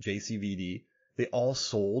 Stallone, JCVD, they all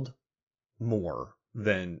sold more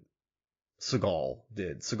than Seagal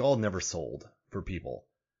did. Seagal never sold for people.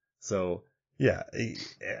 So, yeah. It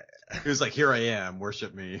was like, here I am,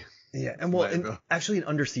 worship me. Yeah, and well, actually in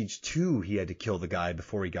Under Siege 2, he had to kill the guy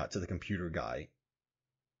before he got to the computer guy.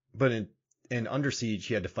 But in Under Siege,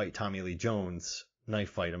 he had to fight Tommy Lee Jones,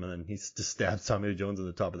 knife fight him, and then he just stabs Tommy Lee Jones in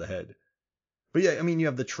the top of the head. But yeah, I mean, you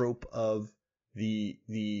have the trope of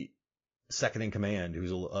the second in command,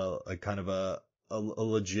 who's a kind of a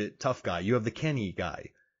legit tough guy. You have the Kenny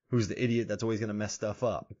guy, who's the idiot that's always going to mess stuff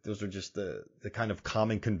up. Those are just the kind of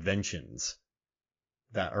common conventions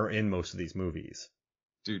that are in most of these movies.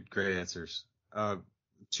 Dude, great answers.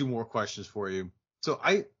 2 more questions for you. So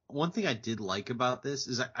one thing I did like about this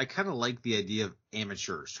is I kind of like the idea of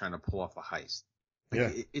amateurs trying to pull off a heist.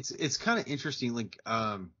 Like, yeah. It's kind of interesting. Like,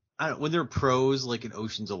 I don't know, when they're pros, like in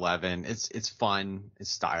Ocean's 11, it's fun,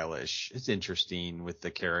 it's stylish, it's interesting with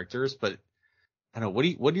the characters, but I don't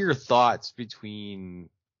know, what are your thoughts between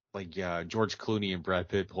like George Clooney and Brad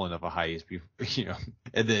Pitt pulling off a heist, you know,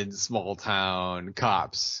 and then small town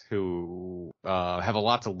cops who have a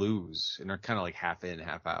lot to lose and are kind of like half in,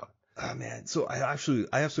 half out? Oh man, so I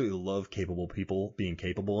absolutely love capable people being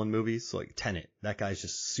capable in movies. So like Tenet, that guy's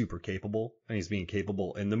just super capable, and he's being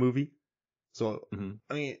capable in the movie. So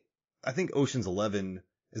I mean, I think Ocean's 11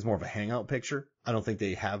 is more of a hangout picture. I don't think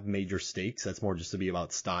they have major stakes. That's more just to be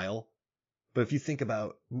about style. But if you think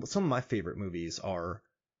about some of my favorite movies are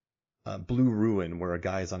Blue Ruin, where a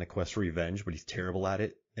guy is on a quest for revenge, but he's terrible at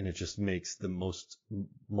it, and it just makes the most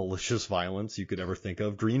malicious violence you could ever think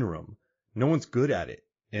of. Green Room, no one's good at it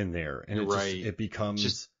in there, and it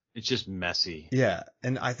becomes it's just messy. Yeah,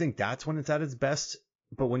 and I think that's when it's at its best.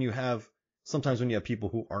 But when you have people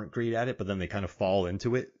who aren't great at it, but then they kind of fall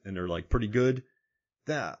into it and they're like pretty good,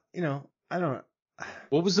 that, you know, I don't know.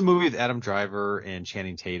 What was the movie with Adam Driver and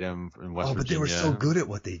Channing Tatum in West Virginia? But they were so good at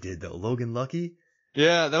what they did though. Logan Lucky.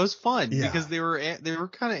 Yeah, that was fun Yeah. because they were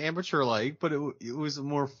kind of amateur like, but it was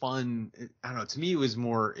more fun. I don't know. To me, it was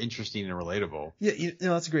more interesting and relatable. Yeah,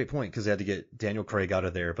 that's a great point because they had to get Daniel Craig out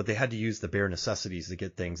of there, but they had to use the bare necessities to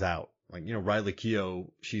get things out. Like, Riley Keough,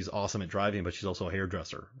 she's awesome at driving, but she's also a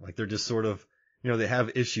hairdresser. Like, they're just sort of, they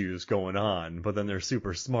have issues going on, but then they're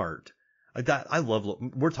super smart. Like that, I love.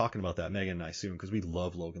 We're talking about that, Megan and I, soon because we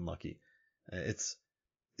love Logan Lucky.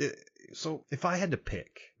 So if I had to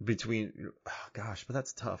pick between, oh gosh, but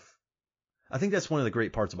that's tough. I think that's one of the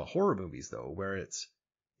great parts about horror movies, though, where it's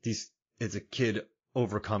a kid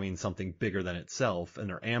overcoming something bigger than itself, and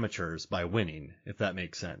they're amateurs by winning, if that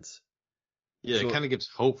makes sense. Yeah, So, it kind of gives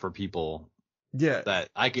hope for people. Yeah, that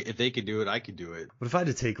if they could do it, I could do it. But if I had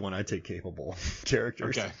to take one, I'd take capable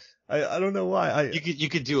characters. Okay. I don't know why. You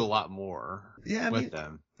could do a lot more. Yeah, with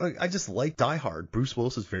them. I just like Die Hard. Bruce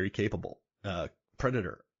Willis is very capable.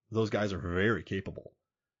 Predator. Those guys are very capable.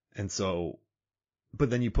 And so, but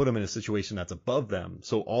then you put them in a situation that's above them,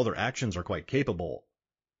 so all their actions are quite capable,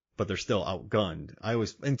 but they're still outgunned.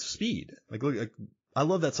 And speed. Look, I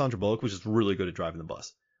love that Sandra Bullock was just really good at driving the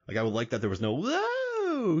bus. Like, I would like that there was no,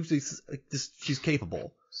 whoa, she's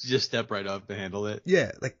capable. She just step right up to handle it.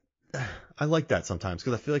 Yeah, I like that sometimes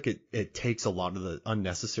because I feel like it takes a lot of the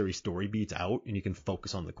unnecessary story beats out and you can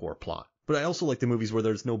focus on the core plot. But I also like the movies where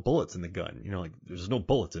there's no bullets in the gun. Like, there's no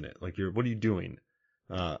bullets in it. Like, what are you doing?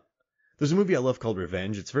 There's a movie I love called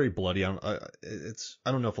Revenge. It's very bloody. I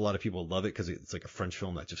don't know if a lot of people love it because it's like a French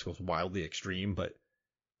film that just goes wildly extreme, but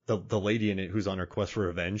the lady in it who's on her quest for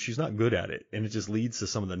revenge, she's not good at it, and it just leads to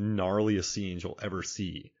some of the gnarliest scenes you'll ever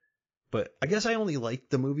see. But I guess I only like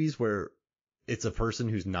the movies where it's a person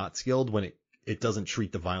who's not skilled when it doesn't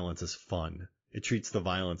treat the violence as fun. It treats the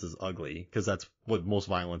violence as ugly, because that's what most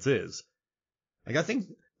violence is. Like, I think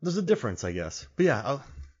there's a difference, I guess. But yeah,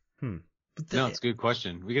 No, it's a good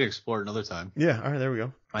question. We could explore it another time. Yeah, all right, there we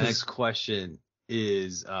go. My next question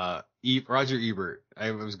is Roger Ebert. I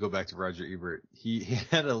always go back to Roger Ebert. He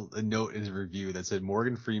had a note in his review that said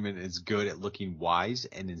Morgan Freeman is good at looking wise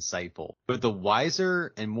and insightful. But the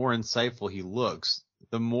wiser and more insightful he looks,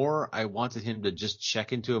 the more I wanted him to just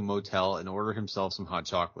check into a motel and order himself some hot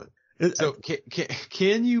chocolate.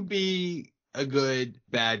 Can you be a good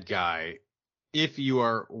bad guy if you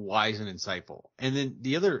are wise and insightful? And then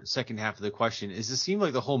the other second half of the question is, it seemed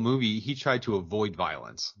like the whole movie he tried to avoid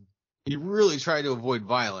violence. He really tried to avoid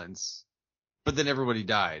violence, but then everybody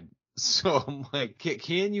died. So I'm like,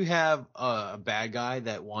 can you have a bad guy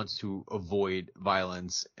that wants to avoid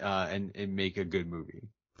violence and make a good movie?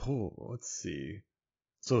 Oh, let's see.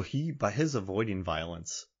 So by his avoiding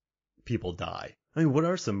violence, people die. I mean, what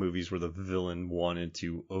are some movies where the villain wanted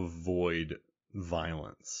to avoid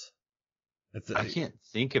violence? I can't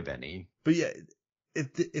think of any. But yeah,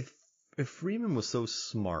 if Freeman was so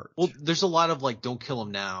smart. Well, there's a lot of like, don't kill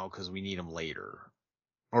him now because we need him later.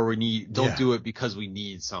 Or don't do it because we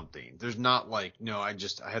need something. There's not like, no, I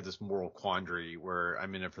had this moral quandary where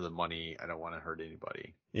I'm in it for the money. I don't want to hurt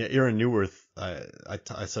anybody. Yeah, Aaron Neuwirth, I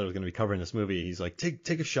said I was going to be covering this movie. He's like,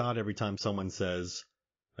 take a shot every time someone says,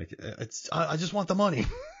 like, I just want the money.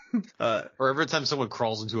 Or every time someone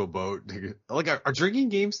crawls into a boat. Like, are drinking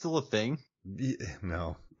games still a thing?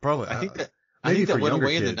 No, probably. I think that went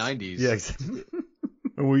away in the 90s. Yeah, exactly.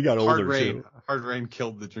 We got older too. Hard Rain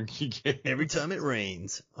killed the drinking game. Every time it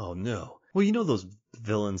rains. Oh no. Well, those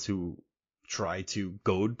villains who try to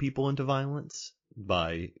goad people into violence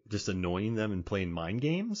by just annoying them and playing mind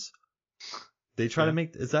games? They try to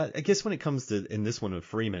make, I guess when it comes to, in this one with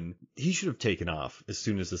Freeman, he should have taken off as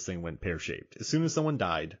soon as this thing went pear-shaped. As soon as someone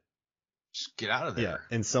died. Just get out of there. Yeah,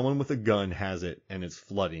 and someone with a gun has it and it's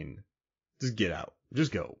flooding. Just get out.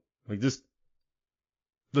 Just go.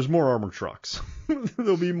 There's more armored trucks.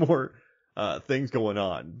 There'll be more things going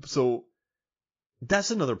on. So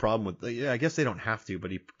that's another problem with, I guess they don't have to,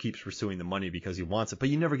 but he keeps pursuing the money because he wants it. But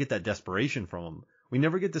you never get that desperation from him. We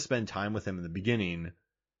never get to spend time with him in the beginning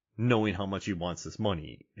knowing how much he wants this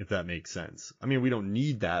money, if that makes sense. I mean, we don't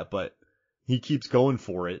need that, but he keeps going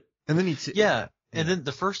for it. And then and then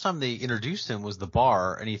the first time they introduced him was the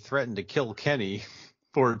bar, and he threatened to kill Kenny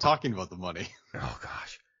for talking about the money. Oh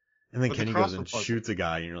gosh. And then Kenny goes and shoots a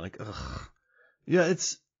guy, and you're like, ugh. Yeah,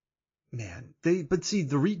 man. They had to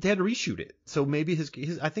reshoot it. So maybe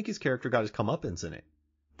I think his character got his comeuppance in it.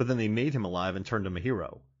 But then they made him alive and turned him a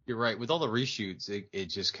hero. You're right. With all the reshoots, it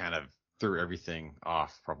just kind of threw everything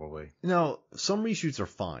off, probably. Now, some reshoots are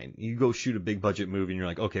fine. You go shoot a big budget movie, and you're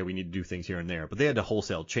like, okay, we need to do things here and there. But they had to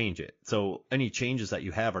wholesale change it. So any changes that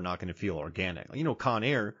you have are not going to feel organic. Con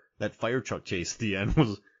Air, that fire truck chase at the end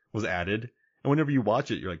was added. And whenever you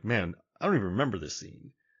watch it, you're like, man, I don't even remember this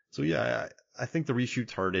scene. So yeah, I think the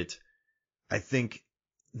reshoots hurt it. I think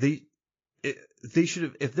they should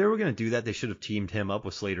have, if they were going to do that, they should have teamed him up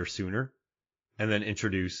with Slater sooner and then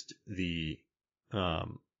introduced the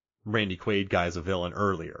Randy Quaid guy as a villain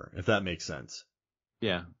earlier, if that makes sense.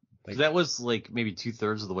 Yeah. Like, that was like maybe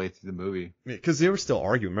 2/3 of the way through the movie. Because they were still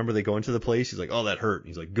arguing. Remember, they go into the place. He's like, "Oh, that hurt." And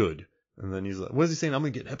he's like, "Good." And then he's like, "What is he saying? I'm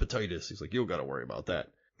gonna get hepatitis." He's like, "You don't gotta worry about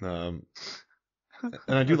that." And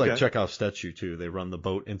I do like Chekhov's statue too. They run the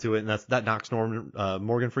boat into it, and that knocks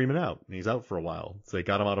Morgan Freeman out, and he's out for a while. So they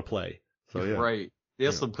got him out of play. So yeah, right. They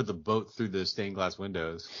also put the boat through the stained glass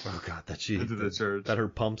windows. Oh god, into the church. That her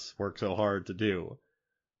pumps work so hard to do.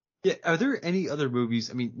 Yeah. Are there any other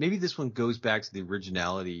movies? I mean, maybe this one goes back to the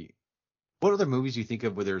originality. What other movies do you think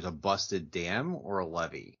of where there's a busted dam or a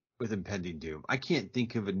levee with impending doom? I can't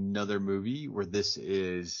think of another movie where this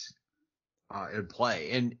is in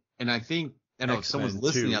play. And I think, I know if someone's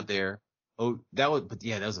listening out there, that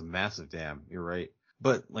was a massive dam. You're right.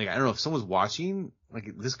 But like, I don't know if someone's watching,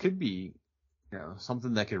 like this could be,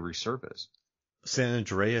 something that could resurface. San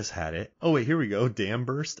Andreas had it. Oh wait, here we go. Dam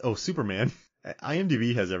burst. Oh, Superman.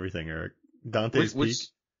 IMDb has everything, Eric. Dante's Peak.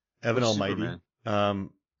 Evan Almighty.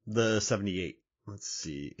 The 78. Let's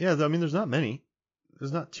see. Yeah, I mean, there's not many.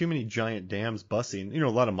 There's not too many giant dams busting. A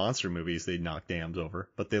lot of monster movies, they knock dams over,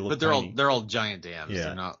 but they look tiny. They're all giant dams. Yeah.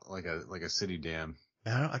 They're not like a city dam.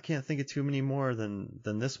 I can't think of too many more than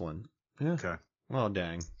this one. Yeah. Okay. Well,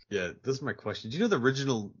 dang. Yeah, this is my question. Do you know the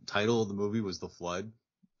original title of the movie was The Flood?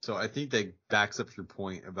 So I think that backs up your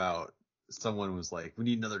point about someone was like, we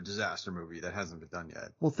need another disaster movie that hasn't been done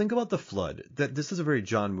yet. Well, think about The Flood. This is a very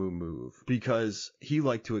John Woo move because he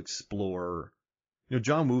liked to explore.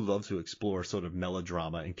 John Woo loves to explore sort of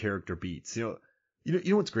melodrama and character beats. You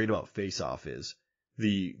know what's great about Face Off is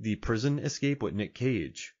the prison escape with Nick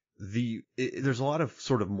Cage. There's a lot of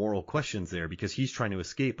sort of moral questions there because he's trying to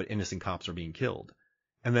escape, but innocent cops are being killed.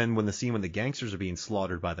 And then when the gangsters are being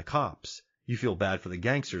slaughtered by the cops, you feel bad for the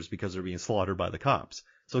gangsters because they're being slaughtered by the cops.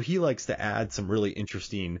 So he likes to add some really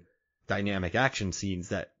interesting dynamic action scenes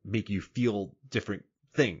that make you feel different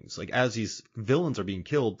things. Like as these villains are being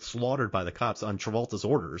killed, slaughtered by the cops on Travolta's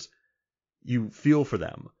orders, you feel for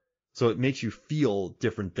them. So it makes you feel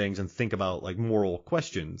different things and think about like moral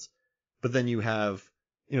questions. But then you have,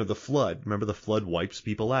 the flood. Remember the flood wipes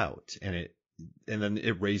people out and then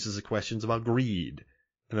it raises the questions about greed.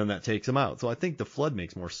 And then that takes them out. So I think the flood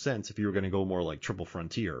makes more sense if you were going to go more like Triple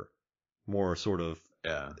Frontier. More sort of.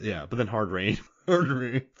 Yeah. But then Hard Rain,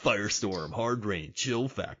 Firestorm, Hard Rain, Chill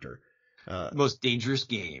Factor. Most dangerous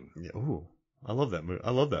game. Yeah, ooh, I love that movie.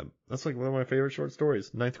 I love that. That's like one of my favorite short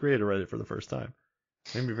stories. 9th grade, I read it for the first time.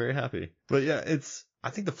 Made me very happy. But yeah, I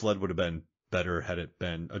think The Flood would have been better had it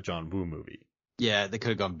been a John Woo movie. Yeah, they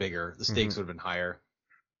could have gone bigger. The stakes would have been higher.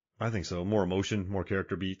 I think so. More emotion, more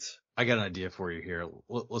character beats. I got an idea for you here.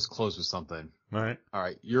 Let's close with something. All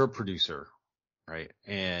right. You're a producer, right?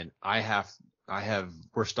 And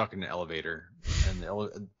we're stuck in an elevator and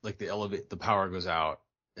the power goes out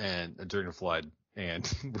and during a flood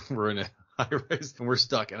and we're in a high rise and we're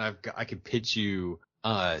stuck and I could pitch you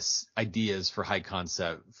ideas for high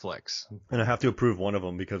concept flicks. And I have to approve one of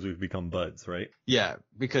them because we've become buds, right? Yeah,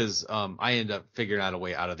 because I end up figuring out a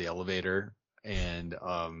way out of the elevator and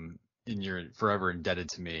you're forever indebted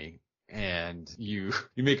to me. And you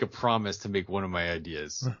make a promise to make one of my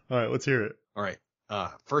ideas. All right, let's hear it. All right.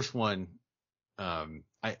 First one.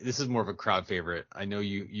 This is more of a crowd favorite. I know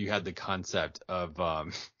you had the concept of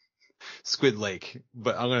Squid Lake,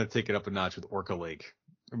 but I'm gonna take it up a notch with Orca Lake,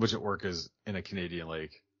 which orcas in a Canadian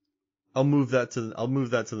lake. I'll move that to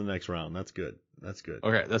the next round. That's good.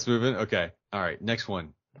 Okay, that's moving. Okay. All right. Next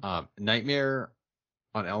one. Nightmare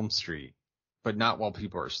on Elm Street, but not while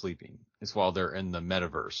people are sleeping. It's while they're in the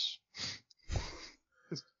metaverse.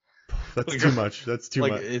 That's too much. That's too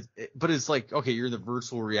much. But it's like, okay, you're in the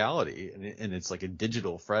virtual reality and it's like a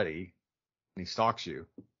digital Freddy and he stalks you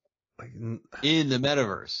in the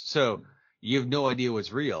metaverse. So you have no idea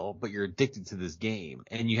what's real, but you're addicted to this game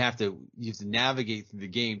and you have to navigate through the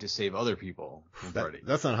game to save other people from Freddy.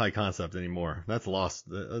 That's not high concept anymore. That's lost.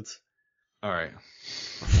 That's all right.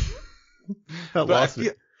 That lost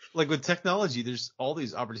me. Like with technology, there's all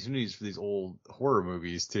these opportunities for these old horror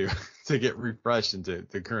movies to get refreshed into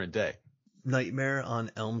the current day. Nightmare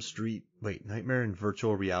on Elm Street. Wait, Nightmare in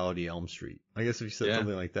Virtual Reality Elm Street. I guess if you said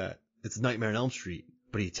something like that. It's Nightmare on Elm Street,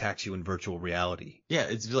 but he attacks you in virtual reality. Yeah,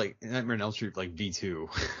 it's like Nightmare on Elm Street, like V2.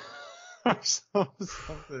 Or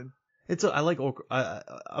something. I like Orca.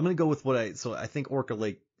 I'm going to go with so I think Orca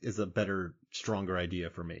Lake is a better, stronger idea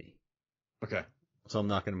for me. Okay. So I'm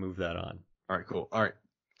not going to move that on. All right, cool. All right.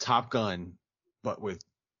 Top Gun, but with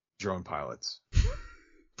drone pilots.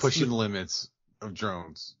 Pushing the limits of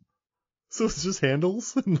drones. So it's just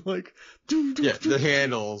handles and like. Yeah, the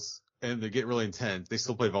handles, and they get really intense. They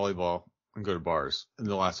still play volleyball and go to bars, and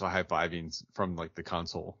they'll ask for high-fivings from like the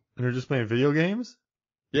console. And they're just playing video games?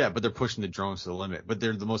 Yeah, but they're pushing the drones to the limit. But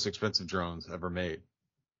they're the most expensive drones ever made.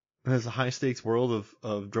 And it's a high-stakes world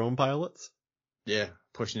of drone pilots? Yeah,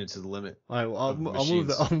 pushing it to the limit. All right, well, I'll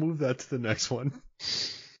move that to the next one.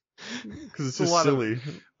 Because it's just silly.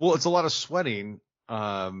 It's a lot of sweating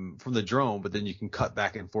from the drone, but then you can cut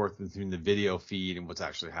back and forth between the video feed and what's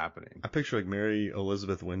actually happening. I picture like Mary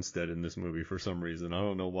Elizabeth Winstead in this movie for some reason. I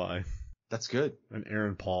don't know why. That's good. And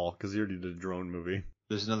Aaron Paul, because he already did a drone movie.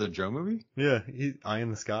 There's another drone movie? Yeah, Eye in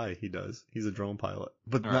the Sky, he does. He's a drone pilot.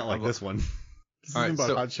 But not like this one. This isn't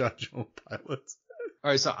about hotshot drone pilots.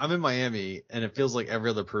 Alright, so I'm in Miami, and it feels like every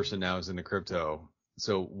other person now is into crypto.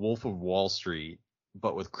 So Wolf of Wall Street,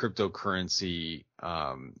 but with cryptocurrency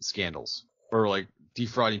scandals. Or like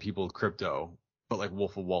defrauding people with crypto, but like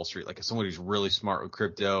Wolf of Wall Street. Like if somebody's really smart with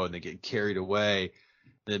crypto and they get carried away,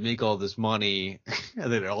 they make all this money,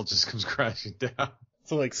 and then it all just comes crashing down.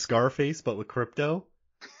 So like Scarface, but with crypto?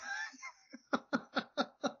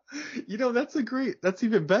 That's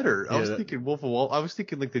even better. I was thinking Wolf of Wall. I was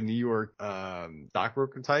thinking like the New York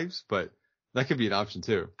stockbroker types, but that could be an option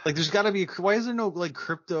too. Like there's got to be, why is there no like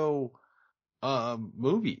crypto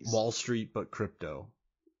movies? Wall Street, but crypto.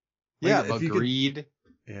 Yeah, about greed.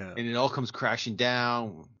 Yeah. And it all comes crashing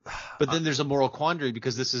down. But then there's a moral quandary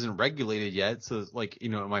because this isn't regulated yet. So like,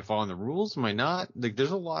 am I following the rules? Am I not? Like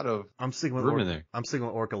there's a lot of room in there. I'm sticking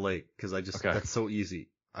with Orca Lake because that's so easy.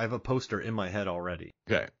 I have a poster in my head already.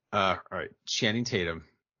 Okay. All right. Channing Tatum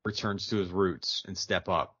returns to his roots and Step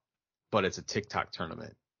Up, but it's a TikTok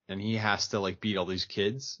tournament. And he has to like beat all these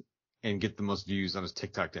kids and get the most views on his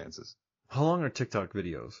TikTok dances. How long are TikTok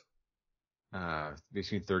videos?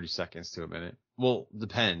 Between 30 seconds to a minute. Well,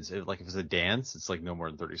 depends. If it's a dance, it's like no more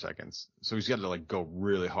than 30 seconds. So he's got to like go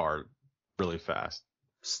really hard, really fast.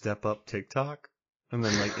 Step Up TikTok? And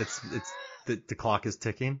then like it's the clock is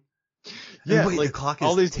ticking? Yeah, wait, like the clock is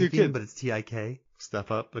all these ticking, new kids. But it's TIK.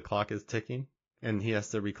 Step Up, the clock is ticking. And he has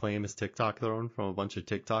to reclaim his TikTok throne from a bunch of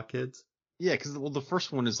TikTok kids. Yeah, because the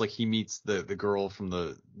first one is like he meets the girl from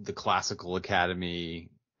the classical academy.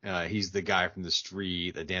 He's the guy from the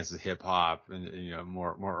street that dances hip hop and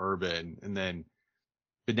more urban. And then,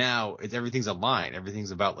 but now everything's online. Everything's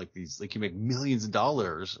about like these, like you make millions of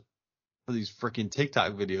dollars for these freaking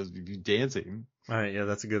TikTok videos of you dancing. All right, yeah,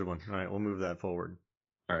 that's a good one. All right, we'll move that forward.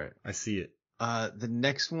 All right, I see it. The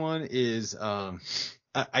next one is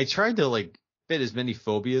I tried to like fit as many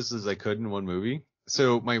phobias as I could in one movie.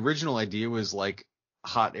 So my original idea was like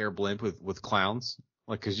hot air blimp with clowns,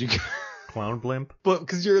 like because you. Clown blimp? But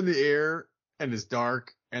because you're in the air and it's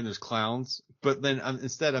dark and there's clowns. But then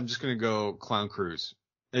instead I'm just going to go clown cruise.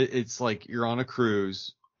 It's like you're on a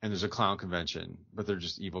cruise and there's a clown convention, but they're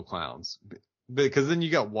just evil clowns. Because then you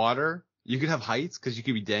got water. You could have heights because you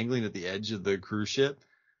could be dangling at the edge of the cruise ship.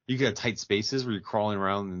 You could have tight spaces where you're crawling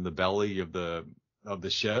around in the belly of the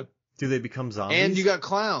ship. Do they become zombies? And you got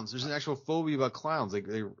clowns. There's an actual phobia about clowns. Like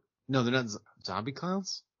no, they're not zombie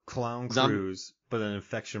clowns. Clown cruise. But an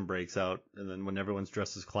infection breaks out, and then when everyone's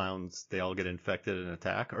dressed as clowns, they all get infected and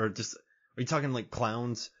attack? Or just, are you talking like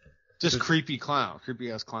clowns? Just creepy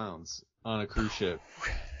ass clowns on a cruise ship.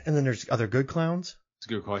 And then are there good clowns? It's a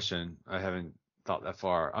good question. I haven't thought that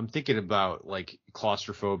far. I'm thinking about like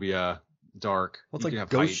claustrophobia, dark. Well, it's like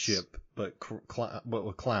Ghost Ship, but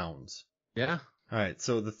with clowns. Yeah. All right,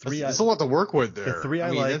 so the three. That's a lot to work with there. The three I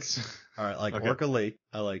like. All right, like okay. Orca Lake.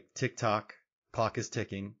 I like TikTok. Clock is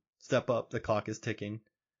ticking. Step Up, the clock is ticking.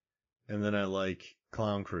 And then I like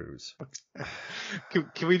Clown Cruise.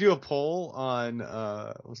 Can we do a poll on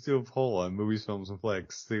let's do a poll on movies, films, and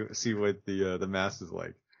flicks. See what the mass is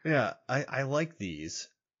like. Yeah, I like these.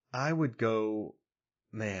 I would go,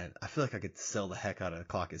 man, I feel like I could sell the heck out of The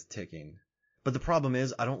Clock is Ticking. But the problem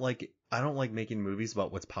is I don't like making movies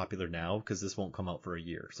about what's popular now because this won't come out for a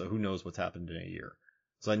year. So who knows what's happened in a year.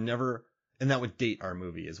 So and that would date our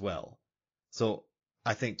movie as well. So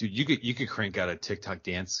I think, dude, you could crank out a TikTok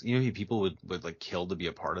dance. You know how many people would like kill to be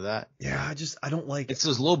a part of that? Yeah, I don't like.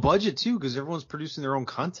 It's low budget too because everyone's producing their own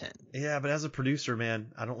content. Yeah, but as a producer,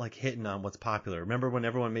 man, I don't like hitting on what's popular. Remember when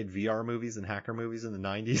everyone made VR movies and hacker movies in the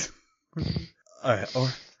 90s? All right,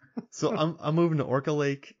 so I'm moving to Orca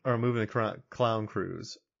Lake or I'm moving to Clown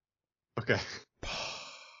Cruise. Okay.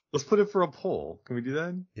 Let's put it for a poll. Can we do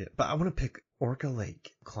that? Yeah, but I want to pick Orca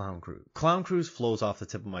Lake, Clown Cruise. Clown Cruise flows off the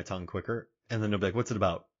tip of my tongue quicker. And then they'll be like, what's it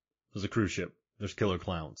about? There's a cruise ship. There's killer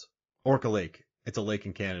clowns. Orca Lake. It's a lake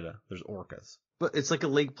in Canada. There's orcas. But it's like a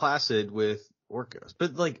Lake Placid with orcas.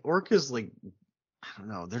 But like orcas, like I don't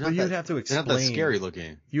know. But you would have to They're explain. not that scary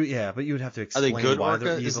looking. But you would have to Are explain they good why orca?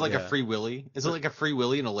 they're evil. Is it like yeah. a Free Willy? Is it like a Free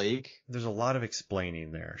Willy in a lake? There's a lot of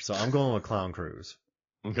explaining there, so I'm going with Clown Cruise.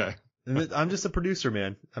 Okay. I'm just a producer,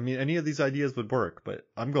 man. I mean, any of these ideas would work, but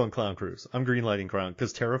I'm going Clown Cruise. I'm greenlighting Clown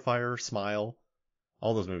because Terrifier, Smile,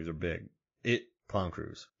 all those movies are big. Clown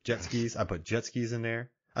Cruise. Jet skis. I put jet skis in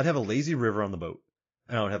there. I'd have a lazy river on the boat,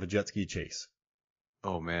 and I would have a jet ski chase.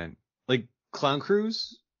 Oh man, like Clown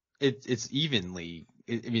Cruise, it's evenly.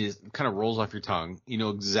 I mean, it kind of rolls off your tongue. You know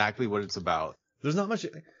exactly what it's about. There's not much.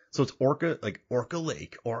 So it's Orca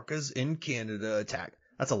Lake, orcas in Canada attack.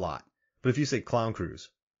 That's a lot. But if you say Clown Cruise,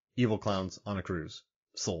 evil clowns on a cruise,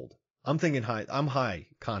 sold. I'm thinking high. I'm high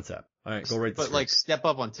concept. All right, go right. But like step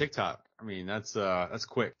up on TikTok. I mean, that's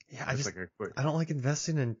quick. Yeah, I don't like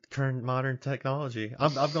investing in current modern technology.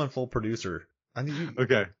 I've gone full producer.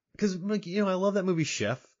 Okay. Because I love that movie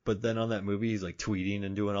Chef, but then on that movie he's like tweeting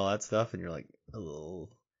and doing all that stuff, and you're like, oh,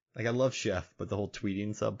 like I love Chef, but the whole tweeting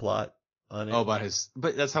subplot on it. Oh,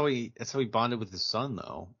 but that's how he bonded with his son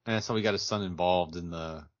though, and that's how he got his son involved in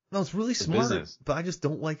the. No, it's really smart, business. But I just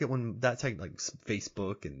don't like it when that type like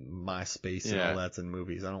Facebook and MySpace and all that's in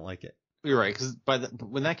movies. I don't like it. You're right, because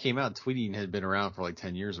when that came out, tweeting had been around for like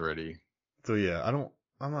 10 years already. So yeah, I'm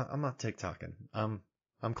not TikToking. I'm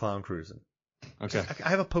Clown Cruising. Okay. I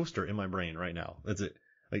have a poster in my brain right now. That's it.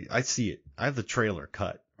 Like I see it. I have the trailer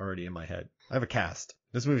cut already in my head. I have a cast.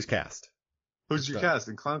 This movie's cast. Who's your cast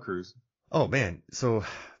in Clown Cruise? Oh man, so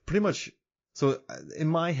pretty much. So in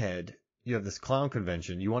my head, you have this clown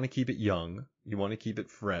convention. You want to keep it young. You want to keep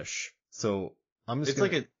it fresh. So I'm just.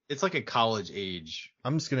 It's like a college age.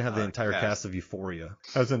 I'm just gonna have the entire cast of Euphoria.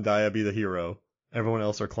 Have Zendaya be the hero. Everyone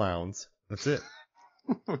else are clowns. That's it.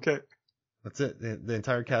 Okay. That's it. The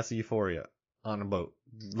entire cast of Euphoria on a boat,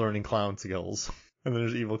 learning clown skills. And then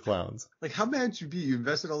there's evil clowns. Like, how mad would you be? You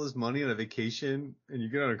invested all this money on a vacation, and you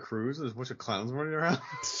get on a cruise, and there's a bunch of clowns running around?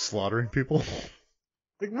 Slaughtering people?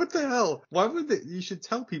 Like, what the hell? Why would they? You should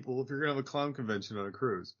tell people if you're going to have a clown convention on a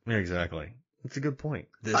cruise. Yeah, exactly. That's a good point.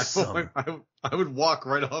 I would walk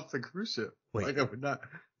right off the cruise ship. Wait. Like, I would not.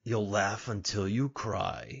 You'll laugh until you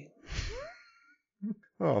cry.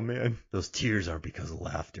 Oh, man. Those tears aren't because of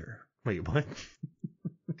laughter. Wait, what?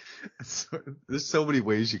 There's so many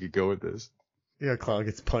ways you could go with this. Yeah, clown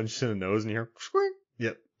gets punched in the nose and you hear, swing.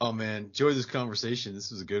 Yep. Oh man, enjoy this conversation. This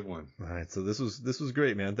was a good one. All right, so this was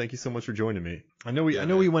great, man. Thank you so much for joining me. I know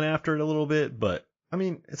we went after it a little bit, but I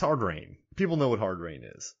mean, it's hard rain. People know what hard rain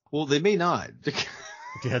is. Well, they may not.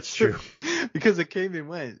 Yeah, that's true. Because it came and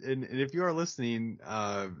went. And if you are listening,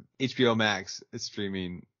 HBO Max is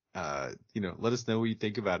streaming. Let us know what you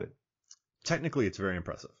think about it. Technically, it's very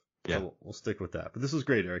impressive. Yeah, so we'll stick with that. But this was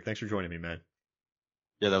great, Eric. Thanks for joining me, man.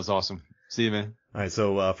 Yeah, that was awesome. See you, man. All right,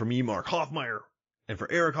 so for me, Mark Hoffmeyer, and for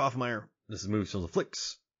Eric Hoffmeyer, this is Movies, Films, and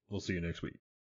Flicks. We'll see you next week.